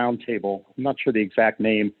corporate roundtable. I'm not sure the exact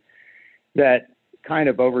name, that kind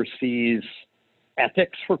of oversees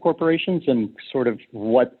ethics for corporations and sort of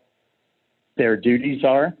what their duties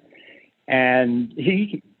are. And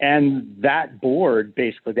that board,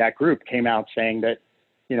 basically that group, came out saying that,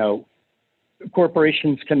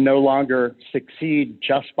 corporations can no longer succeed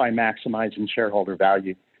just by maximizing shareholder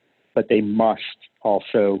value, but they must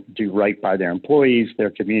also do right by their employees,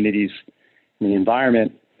 their communities, and the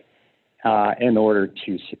environment in order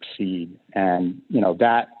to succeed. And,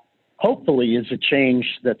 that hopefully is a change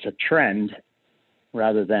that's a trend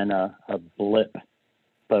rather than a blip.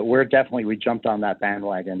 But we jumped on that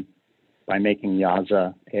bandwagon by making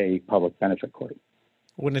Yaza a public benefit corp.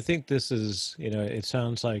 When I think this is, it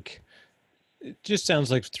just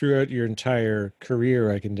sounds like throughout your entire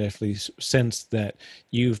career, I can definitely sense that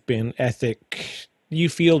you've been you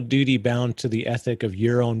feel duty bound to the ethic of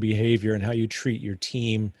your own behavior and how you treat your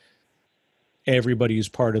team, everybody who's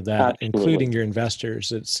part of that, Absolutely. including your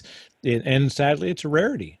investors. And sadly, it's a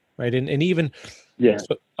rarity. right? And even, Yeah.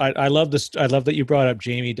 so I love this. I love that you brought up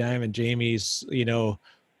Jamie Dimon. Jamie's,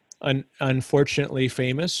 unfortunately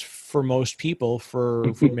famous for most people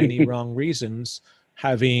for many wrong reasons,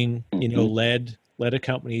 having, led a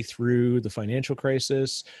company through the financial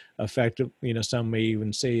crisis, effective, some may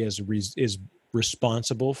even say is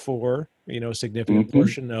responsible for, a significant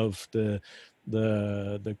portion of the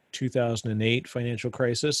 2008 financial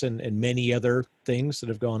crisis and many other things that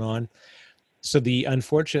have gone on. So the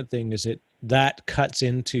unfortunate thing is that cuts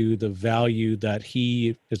into the value that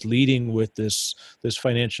he is leading with this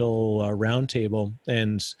financial roundtable,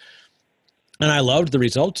 and I loved the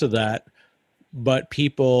results of that, but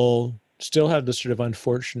people still have this sort of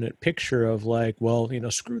unfortunate picture of like, well,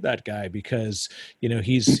 screw that guy because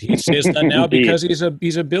he says that now Indeed. because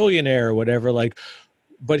he's a billionaire or whatever. Like,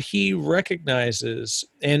 but he recognizes,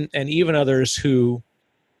 and even others who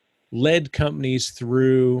led companies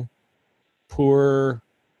through poor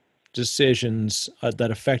decisions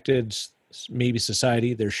that affected maybe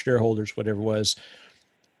society, their shareholders, whatever it was.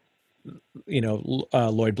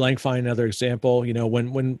 Lloyd Blankfein, another example.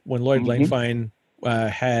 When Lloyd Blankfein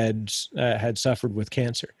had suffered with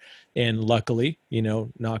cancer, and luckily,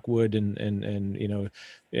 knock wood, and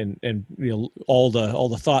all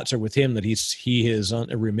the thoughts are with him that he is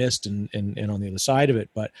remiss and on the other side of it.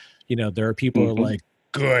 But there are people who are like,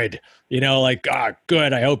 good,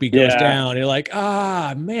 good. I hope he goes down. You're like,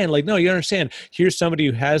 man, like, no, you understand. Here's somebody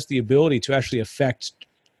who has the ability to actually affect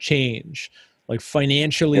change, like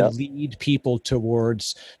financially lead people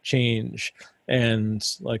towards change. And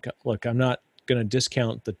like, look, I'm not going to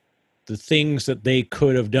discount the things that they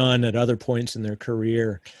could have done at other points in their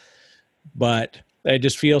career, but I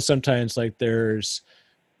just feel sometimes like there's,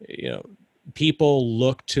 people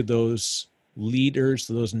look to those leaders,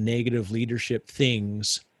 those negative leadership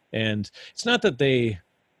things, and it's not that they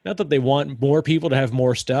want more people to have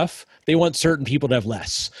more stuff. They want certain people to have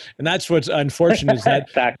less. And that's what's unfortunate is that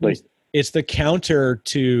exactly. It's the counter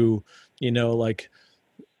to, like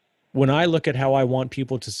when I look at how I want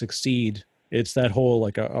people to succeed, it's that whole,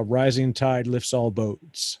 like a rising tide lifts all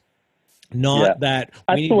boats. Not that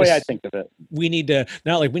that's the way I think of it. We need to,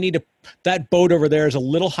 that boat over there is a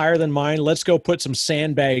little higher than mine. Let's go put some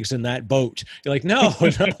sandbags in that boat. You're like, no,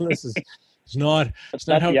 this is, it's not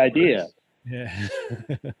how the idea. Yeah.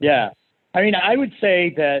 Yeah. I mean, I would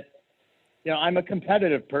say that, I'm a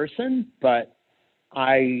competitive person, but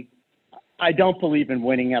I don't believe in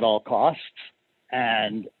winning at all costs.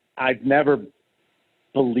 And I've never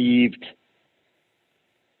believed,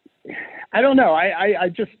 I don't know. I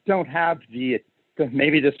just don't have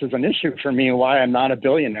maybe this is an issue for me, why I'm not a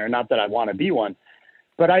billionaire. Not that I want to be one,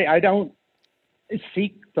 but I don't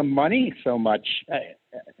seek the money so much.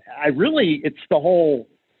 It's the whole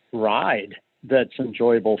ride that's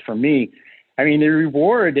enjoyable for me. I mean, the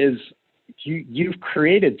reward is you've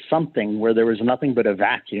created something where there was nothing but a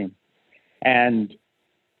vacuum, and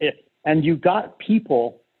you got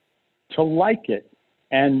people to like it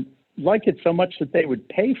and like it so much that they would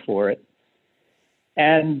pay for it.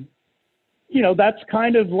 And, that's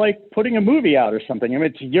kind of like putting a movie out or something. I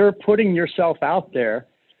mean, you're putting yourself out there.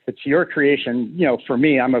 It's your creation. For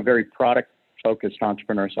me, I'm a very product focused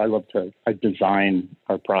entrepreneur. So I design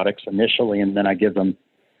our products initially, and then I give them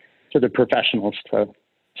to the professionals to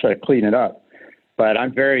clean it up. But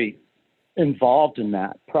I'm very involved in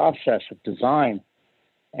that process of design.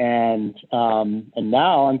 And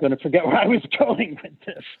now I'm going to forget where I was going with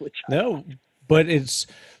this. But it's,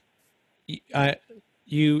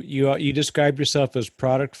 you described yourself as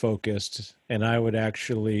product focused, and I would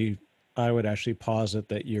actually posit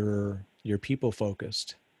that you're people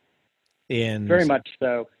focused. And very much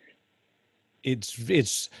so.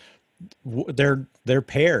 They're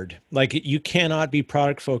paired. Like, you cannot be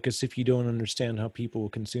product focused if you don't understand how people will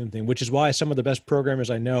consume things, which is why some of the best programmers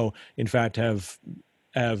I know, in fact, have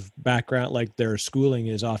background, like their schooling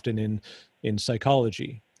is often in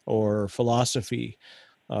psychology or philosophy.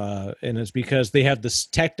 And it's because they have the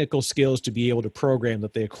technical skills to be able to program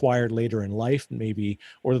that they acquired later in life, maybe,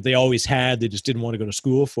 or that they always had. They just didn't want to go to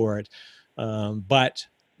school for it. But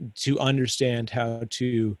to understand how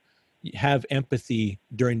to have empathy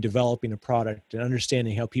during developing a product and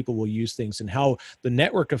understanding how people will use things and how the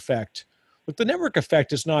network effect, but the network effect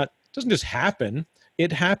doesn't just happen.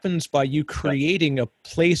 It happens by you creating a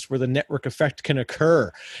place where the network effect can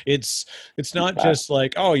occur. It's not just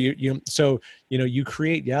like, oh, you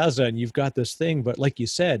create Yaza and you've got this thing, but like you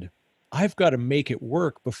said, I've got to make it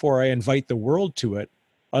work before I invite the world to it.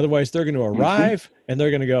 Otherwise they're going to arrive and they're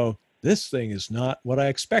going to go, this thing is not what I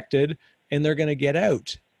expected. And they're going to get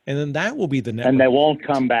out. And then that will be the network. And they won't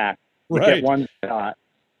come back. You Right. get one shot.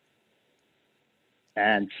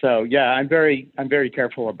 And so, yeah, I'm very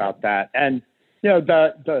careful about that. And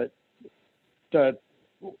the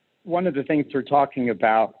one of the things we're talking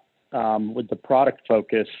about with the product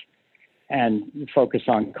focus and focus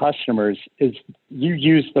on customers is you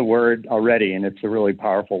use the word already, and it's a really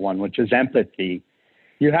powerful one, which is empathy.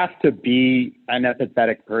 You have to be an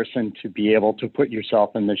empathetic person to be able to put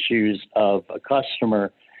yourself in the shoes of a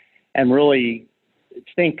customer and really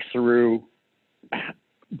think through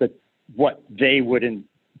what they wouldn't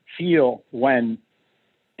feel when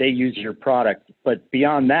they use your product. But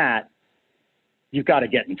beyond that, you've got to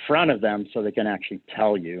get in front of them so they can actually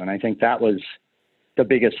tell you. And I think that was the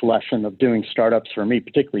biggest lesson of doing startups for me,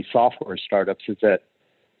 particularly software startups, is that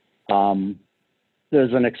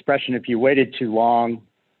there's an expression: if you waited too long,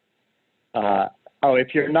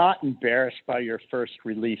 if you're not embarrassed by your first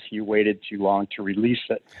release, you waited too long to release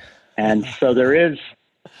it. And so there is,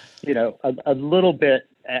 a little bit,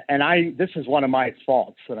 and this is one of my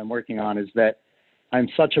faults that I'm working on, is that I'm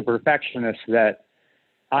such a perfectionist that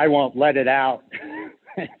I won't let it out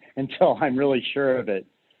until I'm really sure of it.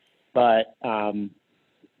 But,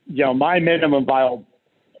 my minimum viable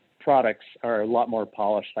products are a lot more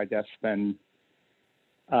polished, I guess, than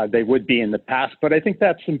they would be in the past. But I think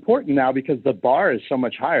that's important now because the bar is so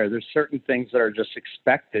much higher. There's certain things that are just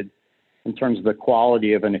expected in terms of the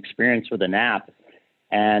quality of an experience with an app.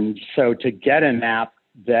 And so to get an app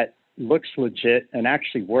that looks legit and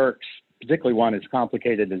actually works, particularly one as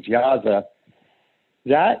complicated as Yaza,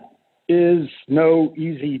 that is no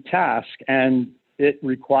easy task. And it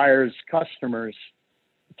requires customers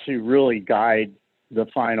to really guide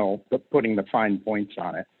putting the fine points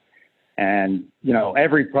on it. And,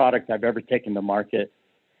 every product I've ever taken to market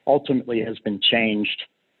ultimately has been changed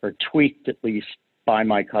or tweaked at least by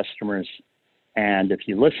my customers. And if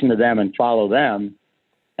you listen to them and follow them,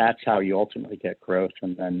 that's how you ultimately get growth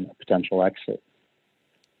and then a potential exit.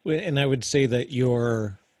 And I would say that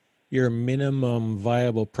your minimum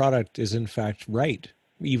viable product is in fact right.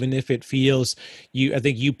 Even if it feels I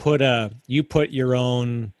think you put your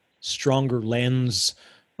own stronger lens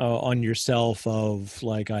on yourself of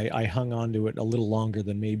like, I hung on to it a little longer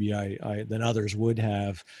than maybe than others would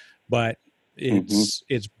have, but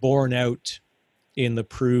it's borne out in the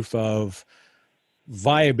proof of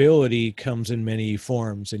viability comes in many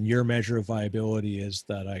forms. And your measure of viability is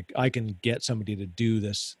that I can get somebody to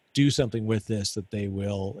do something with this that they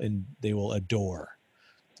will adore.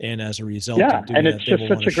 And as a result of doing and that, it's just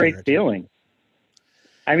such a great feeling.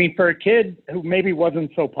 I mean, for a kid who maybe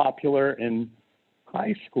wasn't so popular in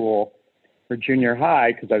high school or junior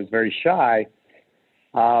high, because I was very shy,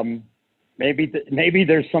 maybe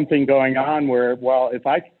there's something going on where, well, if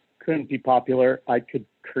I couldn't be popular, I could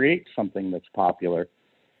create something that's popular.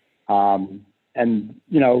 And,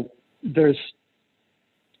 there's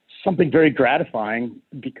something very gratifying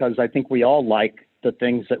because I think we all like the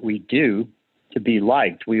things that we do to be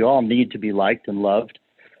liked. We all need to be liked and loved,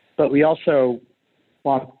 but we also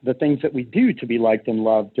want the things that we do to be liked and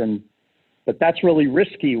loved. But that's really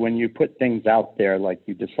risky when you put things out there, like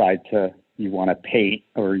you want to paint,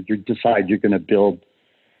 or you decide you're going to build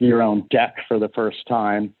your own deck for the first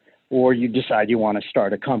time, or you decide you want to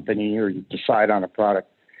start a company, or you decide on a product.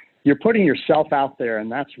 You're putting yourself out there, and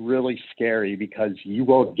that's really scary because you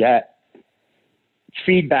will get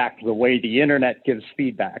feedback the way the internet gives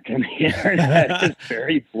feedback, and the internet is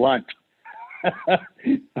very blunt.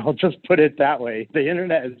 I'll just put it that way. The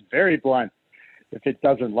internet is very blunt if it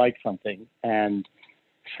doesn't like something. And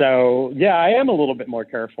so, yeah, I am a little bit more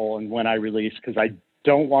careful in when I release because I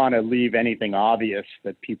don't want to leave anything obvious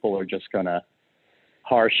that people are just going to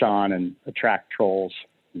harsh on and attract trolls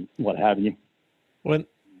and what have you. When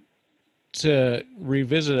to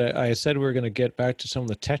revisit, I said we were going to get back to some of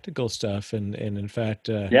the technical stuff, and in fact,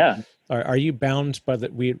 are you bound by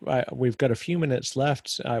that? We've got a few minutes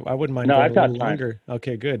left. I wouldn't mind going a little longer.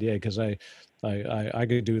 Okay, good. Yeah, because I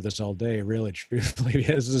could do this all day. Really, truthfully,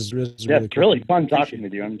 this is really cool. It's really fun talking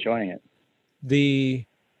with you. I'm enjoying it. The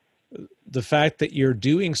fact that you're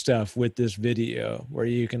doing stuff with this video where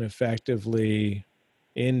you can effectively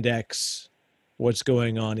index what's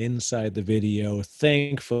going on inside the video.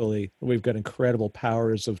 Thankfully, we've got incredible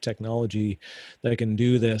powers of technology that can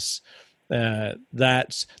do this.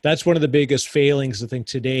 That's one of the biggest failings, I think,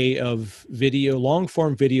 today of video, long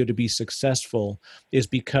form video to be successful is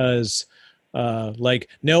because like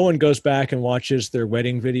no one goes back and watches their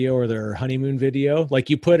wedding video or their honeymoon video. Like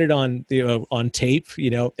you put it on on tape,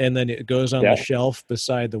 and then it goes on the shelf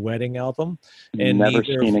beside the wedding album and never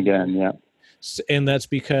seen again. Yeah. And that's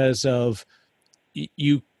because of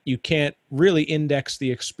you can't really index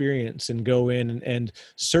the experience and go in and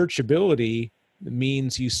searchability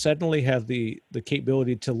means you suddenly have the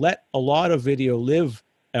capability to let a lot of video live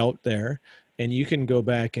out there, and you can go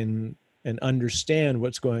back and understand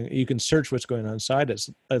what's going, you can search what's going on inside it.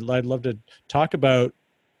 I'd love to talk about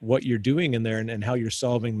what you're doing in there and how you're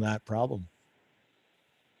solving that problem.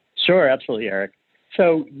 Sure, absolutely, Eric.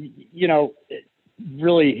 So, it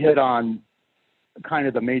really hit on kind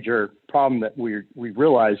of the major problem that we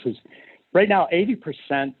realize is right now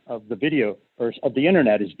 80% of the video or of the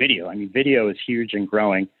internet is video. I mean, video is huge and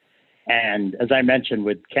growing. And as I mentioned,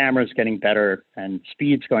 with cameras getting better and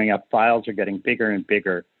speeds going up, files are getting bigger and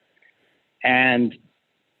bigger. And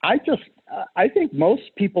I think most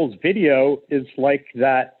people's video is like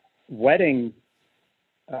that wedding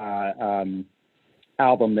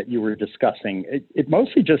album that you were discussing. It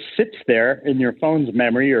mostly just sits there in your phone's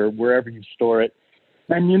memory or wherever you store it,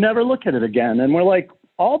 and you never look at it again. And we're like,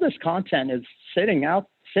 all this content is sitting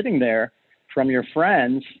there from your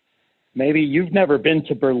friends. Maybe you've never been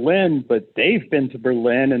to Berlin, but they've been to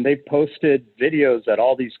Berlin, and they've posted videos at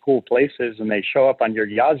all these cool places, and they show up on your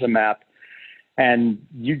Yaza map. And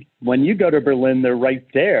when you go to Berlin, they're right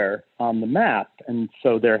there on the map, and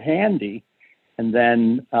so they're handy. And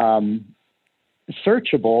then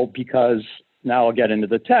searchable, because now I'll get into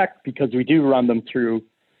the tech, because we do run them through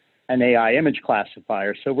an AI image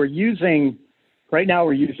classifier. So right now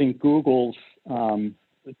we're using Google's,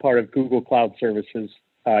 part of Google Cloud Services.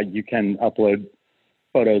 You can upload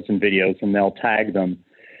photos and videos and they'll tag them,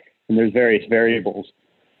 and there's various variables.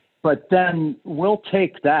 But then we'll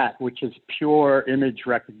take that, which is pure image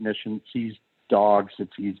recognition. It sees dogs, it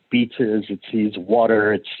sees beaches, it sees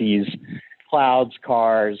water, it sees clouds,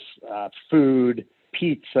 cars, food,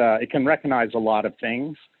 pizza. It can recognize a lot of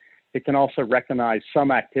things. It can also recognize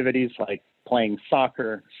some activities like playing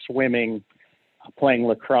soccer, swimming, playing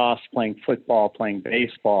lacrosse, playing football, playing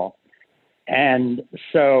baseball. And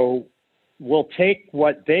so we'll take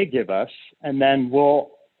what they give us, and then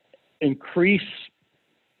we'll increase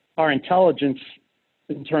our intelligence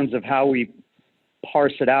in terms of how we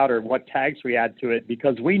parse it out or what tags we add to it,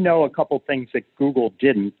 because we know a couple things that Google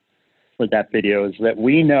didn't with that video, is that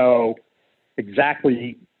we know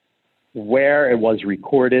exactly where it was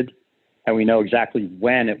recorded, and we know exactly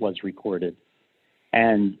when it was recorded.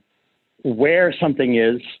 And where something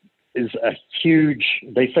is a huge,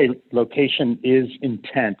 they say location is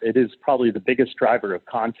intent. It is probably the biggest driver of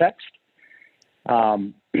context.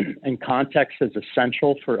 And context is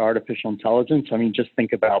essential for artificial intelligence. I mean, just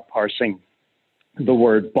think about parsing the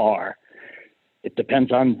word bar. It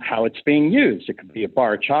depends on how it's being used. It could be a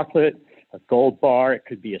bar of chocolate, a gold bar. It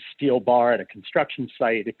could be a steel bar at a construction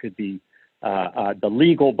site. It could be the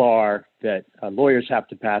legal bar that lawyers have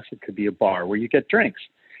to pass. It could be a bar where you get drinks.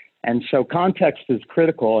 And so context is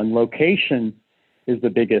critical, and location is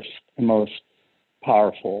the biggest and most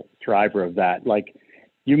powerful driver of that. Like,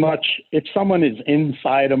 if someone is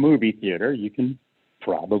inside a movie theater, you can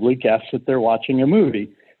probably guess that they're watching a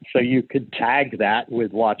movie. So you could tag that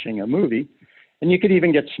with watching a movie. And you could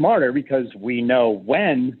even get smarter, because we know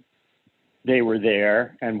when they were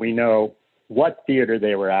there and we know what theater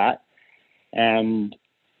they were at. And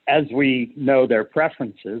as we know their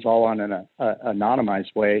preferences, all on an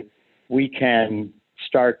anonymized way, we can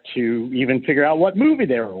start to even figure out what movie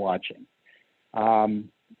they were watching.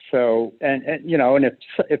 So, and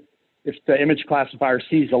if the image classifier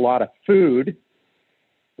sees a lot of food,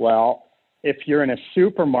 well, if you're in a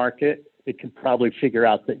supermarket, it could probably figure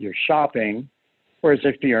out that you're shopping. Whereas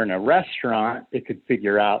if you're in a restaurant, it could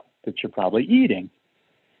figure out that you're probably eating.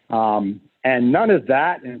 And none of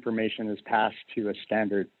that information is passed to a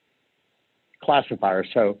standard classifier.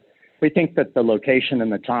 So we think that the location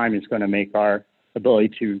and the time is going to make our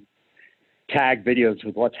ability to tag videos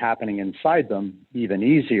with what's happening inside them even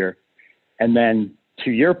easier. And then,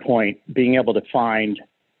 to your point, being able to find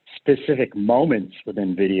specific moments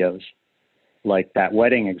within videos, like that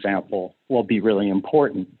wedding example, will be really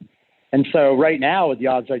important. And so right now with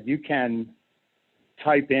Yaza, you can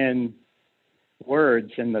type in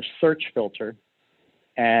words in the search filter,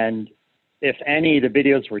 and if any of the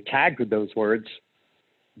videos were tagged with those words,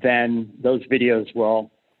 then those videos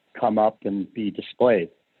will come up and be displayed.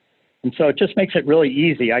 And so it just makes it really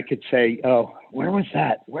easy. I could say, oh, where was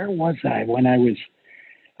that? Where was I when I was,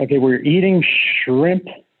 okay, we were eating shrimp,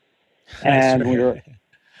 and we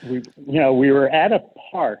were at a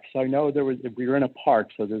park. So I know we were in a park,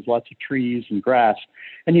 so there's lots of trees and grass,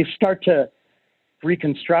 and you start to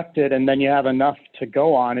reconstruct it, and then you have enough to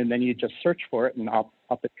go on, and then you just search for it, and up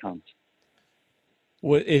it comes.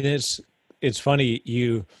 Well, it's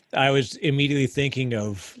funny. I was immediately thinking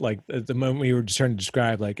of, like, the moment you were starting to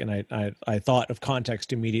describe, like, and I thought of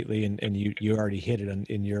context immediately, and you already hit it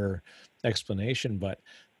in your explanation, but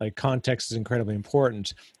like context is incredibly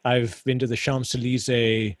important. I've been to the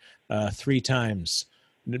Champs-Élysées 3 times.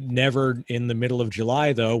 Never in the middle of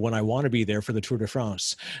July, though, when I want to be there for the Tour de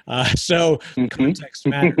France. So context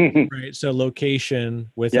matters, right? So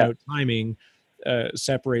location without timing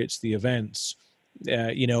separates the events,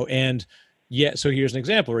 and so here's an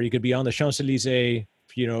example where you could be on the Champs-Élysées,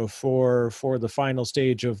 for the final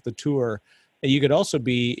stage of the tour. And you could also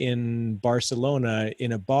be in Barcelona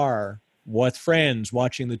in a bar with friends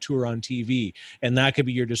watching the tour on TV. And that could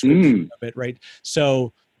be your description of it, right?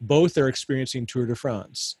 So both are experiencing Tour de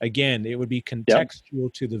France. Again, it would be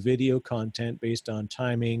contextual to the video content based on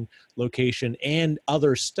timing, location, and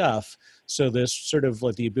other stuff. So this sort of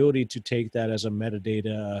like the ability to take that as a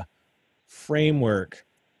metadata framework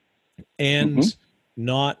and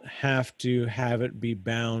not have to have it be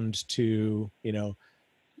bound to,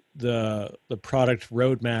 the product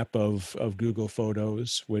roadmap of Google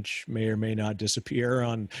Photos, which may or may not disappear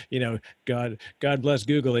on, God bless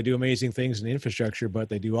Google. They do amazing things in infrastructure, but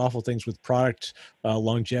they do awful things with product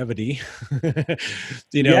longevity,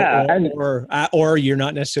 or you're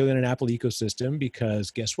not necessarily in an Apple ecosystem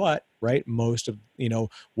because guess what, right? Most of,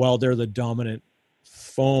 while they're the dominant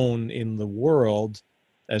phone in the world,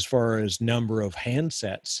 as far as number of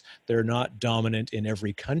handsets, they're not dominant in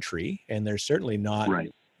every country, and they're certainly not,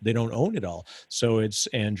 they don't own it all. So it's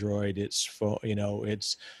Android, it's phone,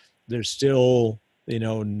 there's still,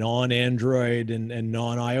 non-Android and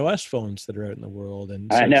non-iOS phones that are out in the world. And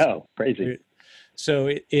so I know, crazy.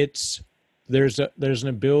 So there's an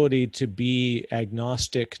ability to be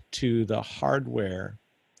agnostic to the hardware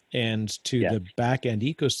and to the back end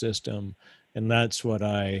ecosystem. And that's what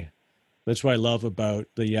I love about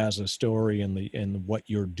the Yaza story and what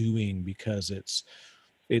you're doing, because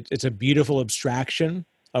it's a beautiful abstraction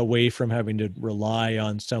away from having to rely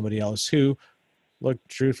on somebody else who, look,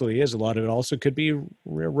 truthfully is a lot of it also could be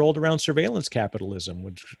rolled around surveillance capitalism,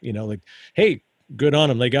 which, hey, good on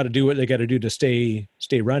them. They got to do what they got to do to stay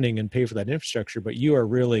running and pay for that infrastructure. But you are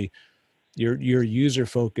really, you're user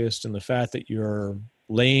focused, and the fact that you're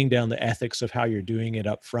laying down the ethics of how you're doing it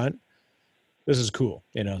up front. This is cool,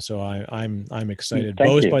 so I'm excited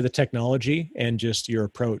both by the technology and just your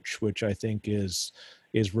approach, which I think is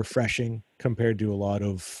refreshing compared to a lot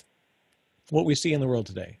of what we see in the world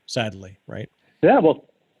today, sadly, right? Yeah, well,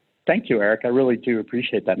 thank you, Eric. I really do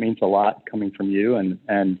appreciate that. It means a lot coming from you.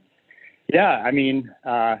 And yeah, I mean,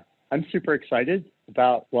 I'm super excited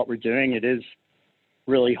about what we're doing. It is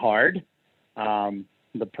really hard.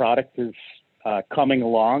 The product is coming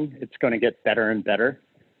along. It's going to get better and better.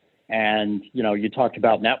 And, you talked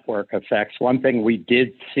about network effects. One thing we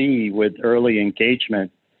did see with early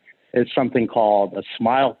engagement is something called a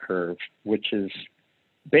smile curve, which is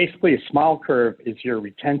basically a smile curve is your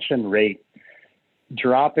retention rate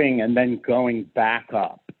dropping and then going back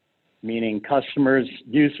up, meaning customers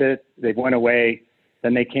use it, they went away,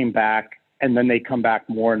 then they came back, and then they come back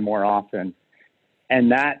more and more often. And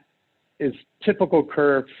that is typical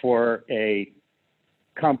curve for a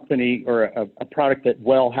company or a product that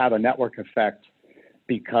will have a network effect,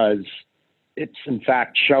 because it's in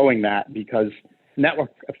fact showing that, because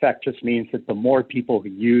network effect just means that the more people who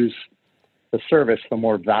use the service, the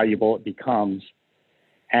more valuable it becomes.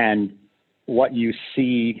 And what you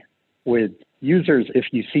see with users, if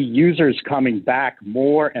you see users coming back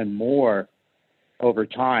more and more over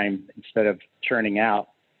time instead of churning out,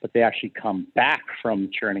 but they actually come back from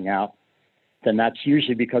churning out, then that's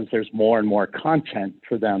usually because there's more and more content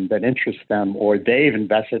for them that interests them, or they've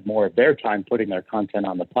invested more of their time putting their content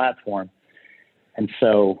on the platform. And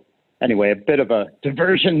so anyway, a bit of a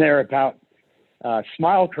diversion there about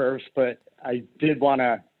smile curves, but I did want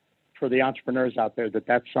to, for the entrepreneurs out there,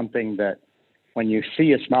 that's something that when you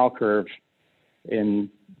see a smile curve in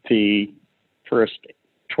the first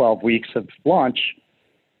 12 weeks of launch,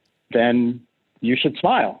 then you should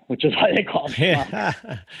smile, which is why they call it smile.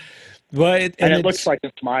 Well, and it looks like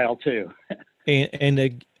a smile too.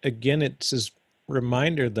 and again, it's this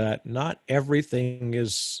reminder that not everything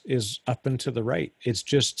is up and to the right. It's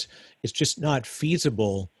just not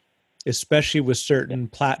feasible, especially with certain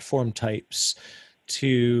platform types,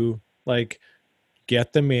 to like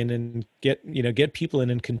get them in and get people in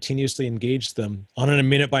and continuously engage them on a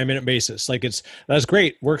minute by minute basis. Like that's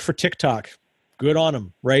great. Work for TikTok. Good on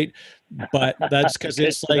them. Right. But that's because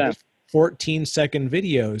it's like 14-second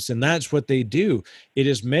videos, and that's what they do. It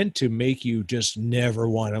is meant to make you just never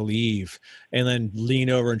want to leave, and then lean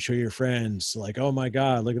over and show your friends like, oh my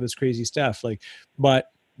God, look at this crazy stuff. Like, but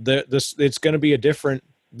it's going to be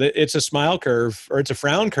it's a smile curve, or it's a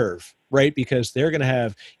frown curve, right? Because they're going to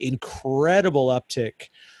have incredible uptick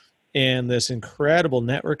and this incredible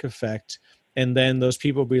network effect. And then those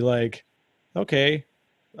people be like, okay,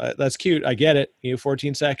 that's cute. I get it.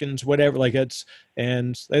 14 seconds, whatever. Like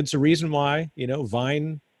and that's the reason why,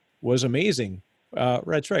 Vine was amazing.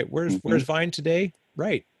 That's right. Where's Vine today?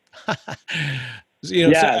 Right.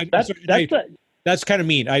 Yeah, That's kind of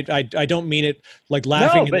mean. I don't mean it like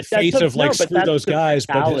laughing no, in the but that's face of like, but screw that's those the guys,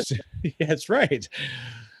 but brutality. yeah, that's right.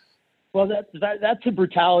 Well, that's the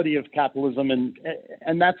brutality of capitalism,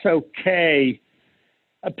 and that's okay,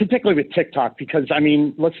 particularly with TikTok, because I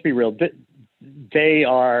mean, let's be real, they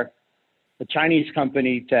are a Chinese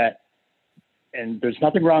company and there's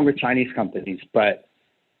nothing wrong with Chinese companies, but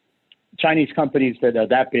Chinese companies that are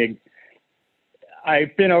that big.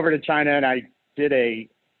 I've been over to China and I did a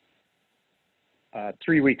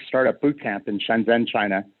 3-week startup boot camp in Shenzhen,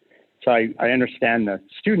 China. So I understand the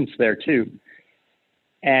students there too.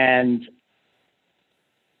 And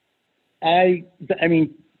I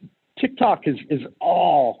mean, TikTok is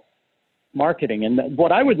all marketing. And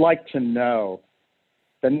what I would like to know,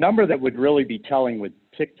 the number that would really be telling with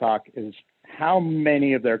TikTok is how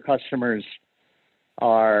many of their customers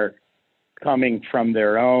are coming from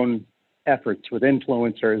their own efforts with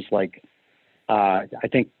influencers. Like, I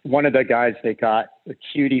think one of the guys they got, the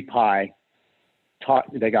Cutie Pie,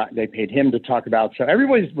 they paid him to talk about. So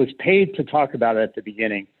everybody was paid to talk about it at the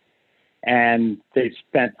beginning. And they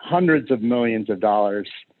spent hundreds of millions of dollars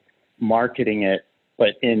marketing it, but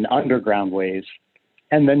in underground ways.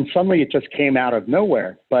 And then suddenly it just came out of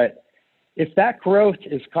nowhere. But if that growth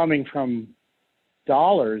is coming from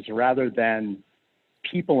dollars rather than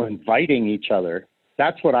people inviting each other,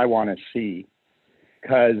 that's what I want to see.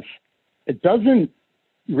 Because it doesn't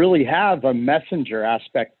really have a messenger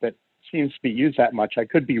aspect that seems to be used that much. I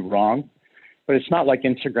could be wrong, but it's not like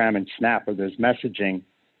Instagram and Snap where there's messaging.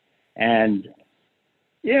 And,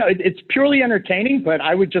 it's purely entertaining, but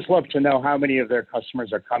I would just love to know how many of their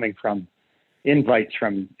customers are coming from invites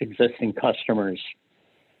from existing customers,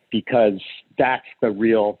 because that's the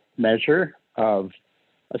real measure of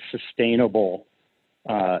a sustainable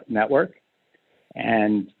network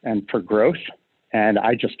and for growth. And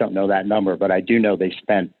I just don't know that number, but I do know they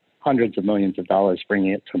spent hundreds of millions of dollars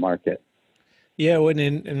bringing it to market. Yeah,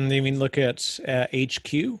 and I mean, look at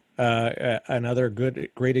HQ, another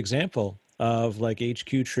great example of like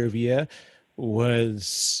HQ Trivia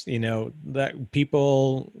was, that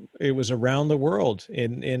people, it was around the world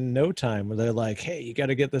in no time where they're like, hey, you got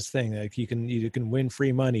to get this thing, like you can win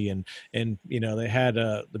free money, and they had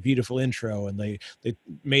the beautiful intro, and they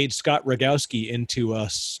made Scott Rogowski into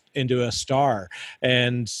a star,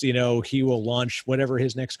 and he will launch whatever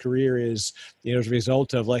his next career is, as a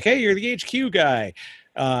result of like, hey, you're the HQ guy,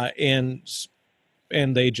 and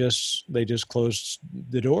they just closed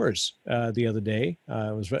the doors the other day.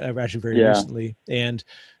 It was actually very recently, and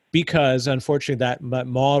because unfortunately that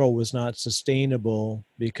model was not sustainable,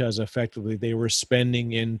 because effectively they were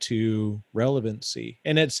spending into relevancy,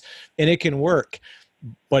 and it can work,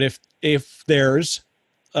 but if there's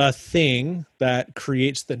a thing that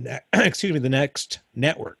creates the next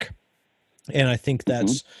network, and I think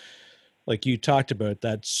that's. Like you talked about,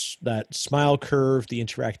 that smile curve, the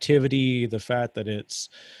interactivity, the fact that it's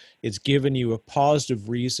given you a positive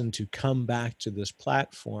reason to come back to this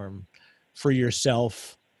platform for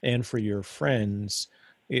yourself and for your friends.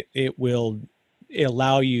 It will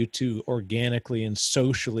allow you to organically and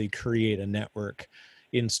socially create a network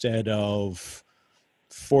instead of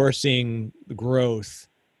forcing growth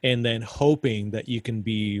and then hoping that you can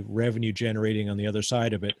be revenue generating on the other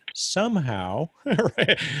side of it somehow.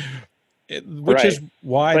 Right? Which is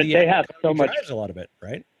why they have so much, a lot of it,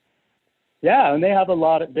 right? Yeah, and they have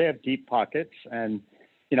they have deep pockets, and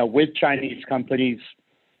with Chinese companies,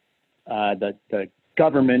 the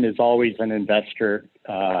government is always an investor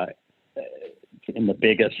in the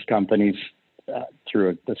biggest companies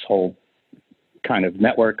through this whole kind of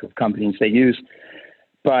network of companies they use.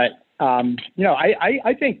 But I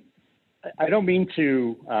think I don't mean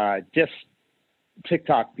to diss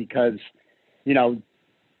TikTok, because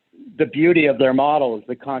the beauty of their model is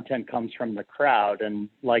the content comes from the crowd, and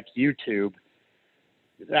like YouTube,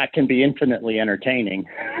 that can be infinitely entertaining.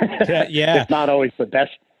 Yeah. It's not always the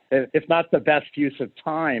best, if not the best use of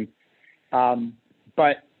time.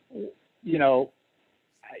 But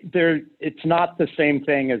it's not the same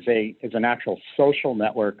thing as an actual social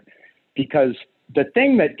network, because the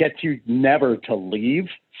thing that gets you never to leave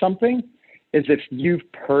something is if you've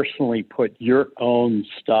personally put your own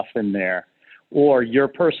stuff in there, or your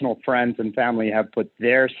personal friends and family have put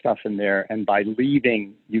their stuff in there, and by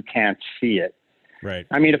leaving, you can't see it. Right.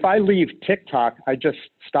 I mean, if I leave TikTok, I just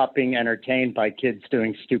stop being entertained by kids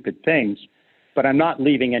doing stupid things. but I'm not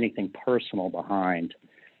leaving anything personal behind.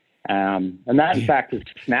 And that, in fact, is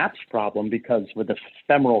Snap's problem, because with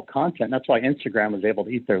ephemeral content, that's why Instagram was able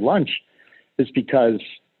to eat their lunch, is because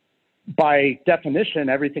by definition,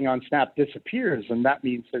 everything on Snap disappears, and that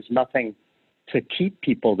means there's nothing to keep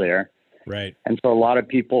people there. Right. And so a lot of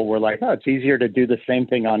people were like, oh, it's easier to do the same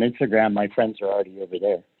thing on Instagram. My friends are already over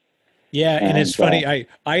there. Yeah, and it's funny.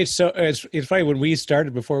 It's funny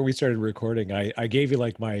before we started recording. I gave you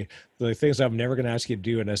like the things I'm never going to ask you to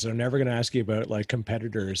do, and I said I'm never going to ask you about like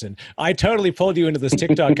competitors, and I totally pulled you into this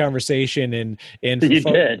TikTok conversation, and You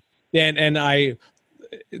did,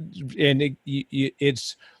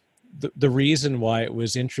 it's the reason why it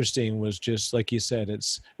was interesting was just like you said.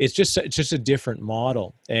 It's just a different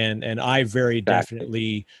model, and I very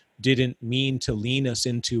definitely didn't mean to lean us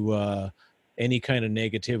into any kind of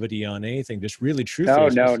negativity on anything. Just really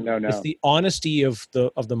truthfully. No. It's the honesty of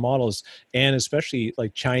the models, and especially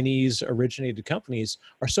like Chinese originated companies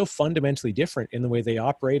are so fundamentally different in the way they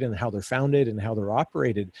operate and how they're founded and how they're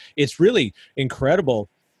operated. It's really incredible.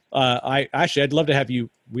 I'd love to have you.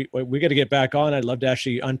 We got to get back on. I'd love to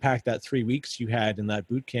actually unpack that 3 weeks you had in that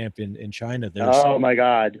boot camp in China. Oh my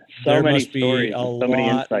God, there many must be stories, so many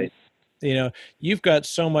insights. You know, you've got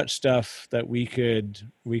so much stuff that we could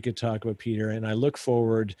talk about, Peter, and I look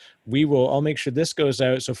forward. I'll make sure this goes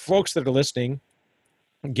out. So folks that are listening,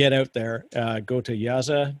 get out there, go to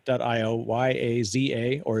yaza.io,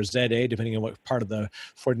 YAZA or ZA, depending on what part of the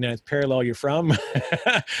 49th parallel you're from.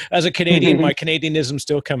 As a Canadian, my Canadianism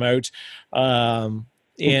still come out.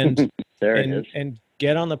 And there it is. And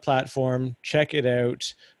get on the platform, check it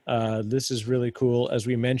out. This is really cool. As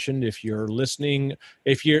we mentioned, if you're listening,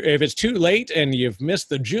 if it's too late and you've missed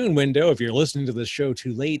the June window, if you're listening to the show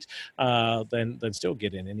too late, then still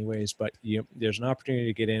get in anyways. But there's an opportunity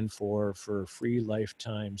to get in for free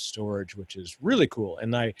lifetime storage, which is really cool.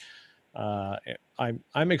 And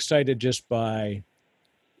I'm excited just by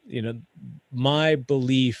my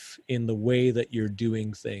belief in the way that you're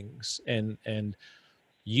doing things, and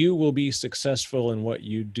you will be successful in what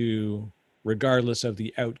you do regardless of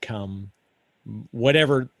the outcome,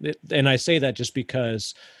 whatever. And I say that just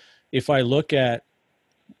because if I look at,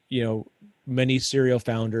 many serial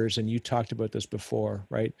founders, and you talked about this before,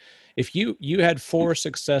 right? If you had 4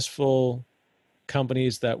 successful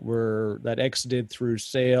companies that exited through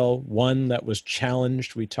sale, one that was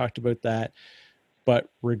challenged, we talked about that. But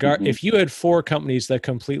if you had 4 companies that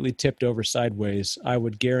completely tipped over sideways, I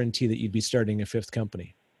would guarantee that you'd be starting a 5th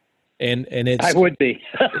company. And I would be.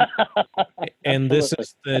 And this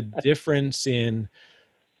is the difference in,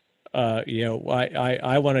 I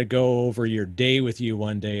want to go over your day with you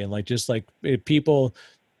one day, and people,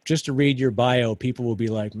 just to read your bio, people will be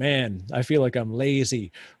like, man, I feel like I'm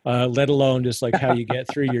lazy, let alone just like how you get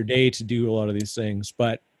through your day to do a lot of these things.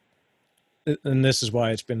 And this is why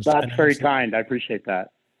it's been. That's very kind. I appreciate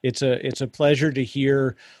that. It's a pleasure to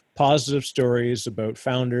hear positive stories about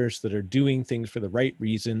founders that are doing things for the right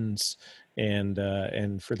reasons, and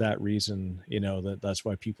for that reason, that's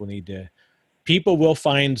why people will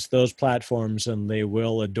find those platforms, and they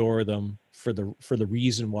will adore them for the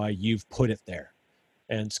reason why you've put it there,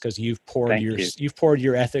 and it's because you've poured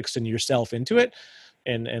your ethics and yourself into it,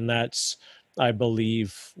 and that's, I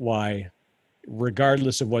believe, why,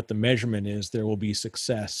 regardless of what the measurement is, there will be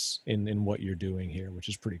success in what you're doing here, which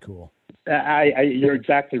is pretty cool. You're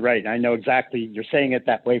exactly right. I know exactly. You're saying it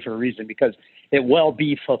that way for a reason, because it will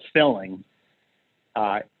be fulfilling.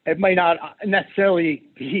 It may not necessarily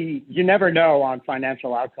be, you never know on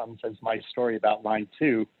financial outcomes, as my story about Line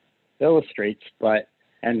 2 illustrates,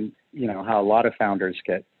 and how a lot of founders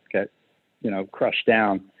get crushed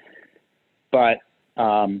down. But,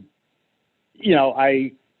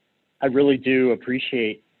 I really do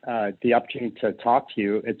appreciate the opportunity to talk to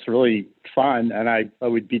you. It's really fun, and I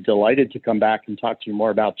would be delighted to come back and talk to you more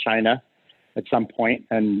about China at some point,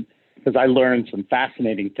 and because I learned some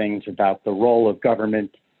fascinating things about the role of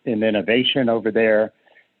government in innovation over there,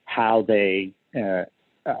 how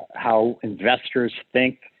investors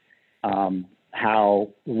think,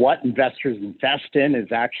 what investors invest in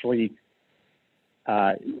is actually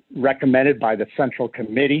recommended by the Central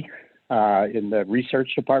Committee in the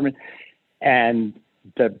research department. And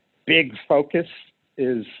the big focus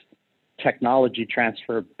is technology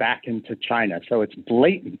transfer back into China. So it's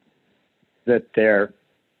blatant that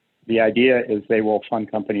the idea is they will fund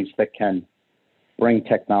companies that can bring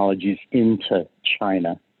technologies into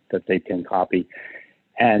China that they can copy.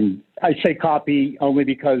 And I say copy only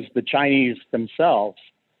because the Chinese themselves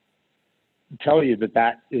tell you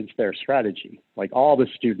that is their strategy. Like all the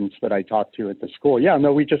students that I talk to at the school,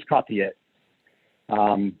 we just copy it.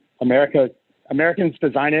 America Americans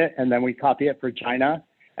design it, and then we copy it for China,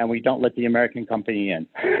 and we don't let the American company in.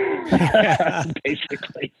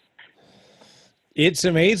 Basically, it's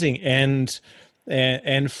amazing, and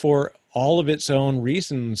for all of its own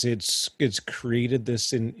reasons, it's created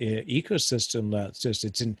this ecosystem that's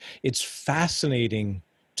it's fascinating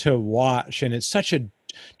to watch, and it's such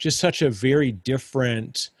a very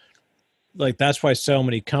different, like, that's why so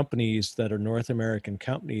many companies that are North American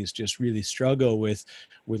companies just really struggle with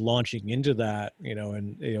launching into that,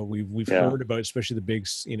 and we've heard about, especially the big,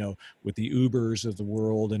 with the Ubers of the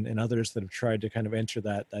world and others that have tried to kind of enter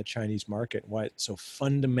that Chinese market, why it's so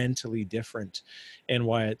fundamentally different, and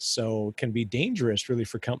why it's so can be dangerous really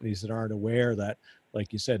for companies that aren't aware that,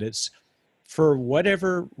 like you said, it's, for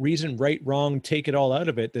whatever reason, right, wrong, take it all out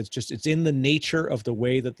of it, it's in the nature of the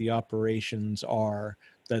way that the operations are,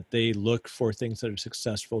 that they look for things that are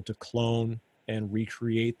successful to clone and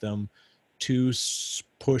recreate them to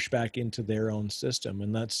push back into their own system.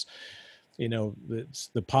 And that's,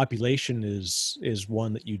 the population is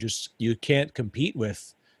one that you can't compete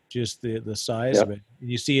with, just the size of it.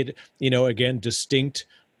 You see it, again, distinct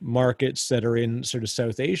markets that are in sort of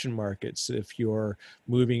South Asian markets. If you're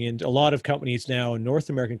moving into, a lot of companies now, North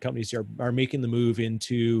American companies are making the move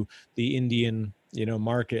into the Indian,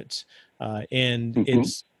 market. And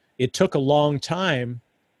it took a long time.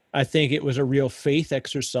 I think it was a real faith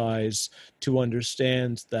exercise to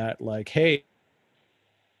understand that, like, hey,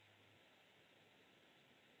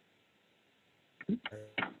 did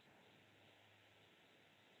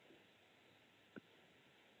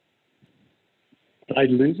I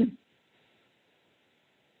lose him?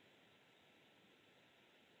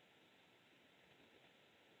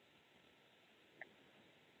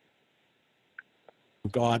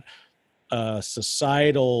 got a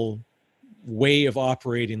societal way of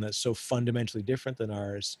operating that's so fundamentally different than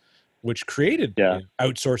ours, which created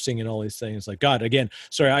outsourcing and all these things. Like, God, again,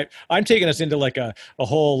 sorry, I'm taking us into like a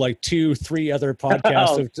whole, like 2-3 other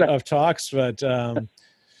podcasts of talks, but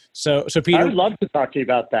so Peter, I would love to talk to you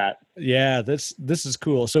about that. Yeah, this is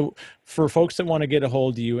cool. So for folks that want to get a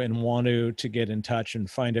hold of you and want to get in touch and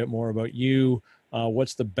find out more about you,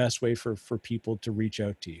 what's the best way for people to reach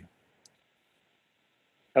out to you?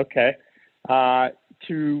 Okay.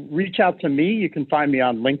 To reach out to me, you can find me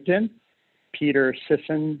on LinkedIn, Peter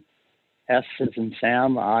Sisson, S as in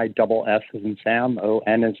Sam, S as in Sam,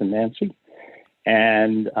 O-N as in Nancy.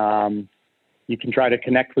 And you can try to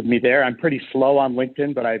connect with me there. I'm pretty slow on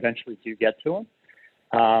LinkedIn, but I eventually do get to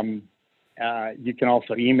them. You can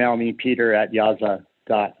also email me,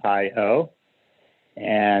 peter@yaza.io.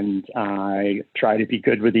 And I try to be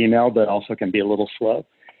good with email, but also can be a little slow.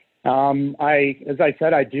 As I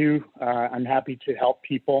said, I'm happy to help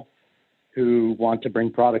people who want to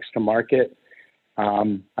bring products to market.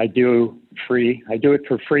 I do it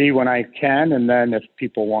for free when I can. And then if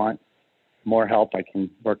people want more help, I can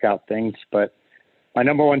work out things. But my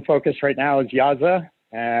number one focus right now is Yaza,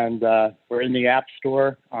 and we're in the App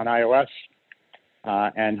Store on iOS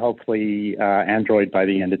and hopefully Android by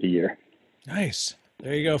the end of the year. Nice.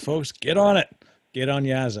 There you go, folks. Get on it. Get on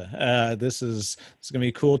Yaza. This is going to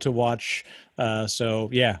be cool to watch. So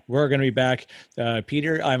yeah, we're going to be back.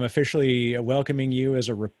 Peter, I'm officially welcoming you as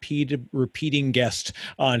a repeating guest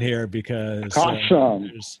on here, because awesome.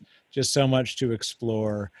 There's just so much to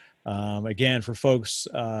explore. Again, for folks,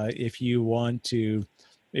 if you want to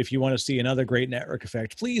see another great network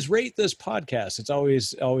effect, please rate this podcast. It's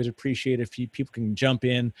always appreciated if people can jump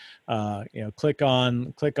in, click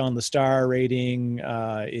on the star rating.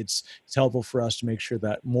 It's helpful for us to make sure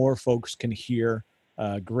that more folks can hear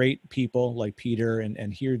great people like Peter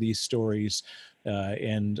and hear these stories.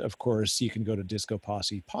 And of course, you can go to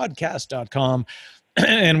discopossePodcast.com.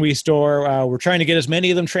 And we're trying to get as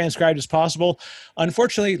many of them transcribed as possible.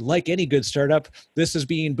 Unfortunately, like any good startup, this is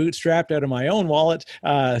being bootstrapped out of my own wallet.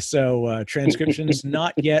 So transcription's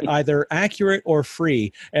not yet either accurate or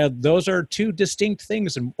free. Those are two distinct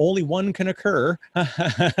things, and only one can occur.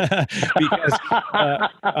 Because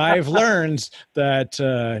I've learned that,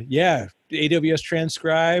 AWS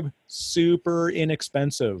Transcribe, super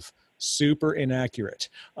inexpensive, super inaccurate.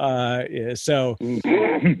 So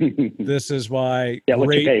this is why. Yeah,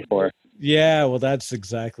 what you pay for. Yeah, well, that's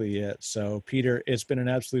exactly it. So Peter, it's been an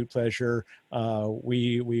absolute pleasure.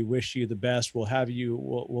 We wish you the best.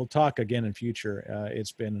 We'll talk again in future.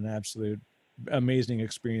 It's been an absolute amazing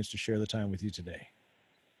experience to share the time with you today.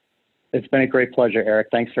 It's been a great pleasure, Eric.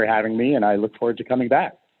 Thanks for having me, and I look forward to coming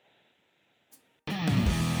back.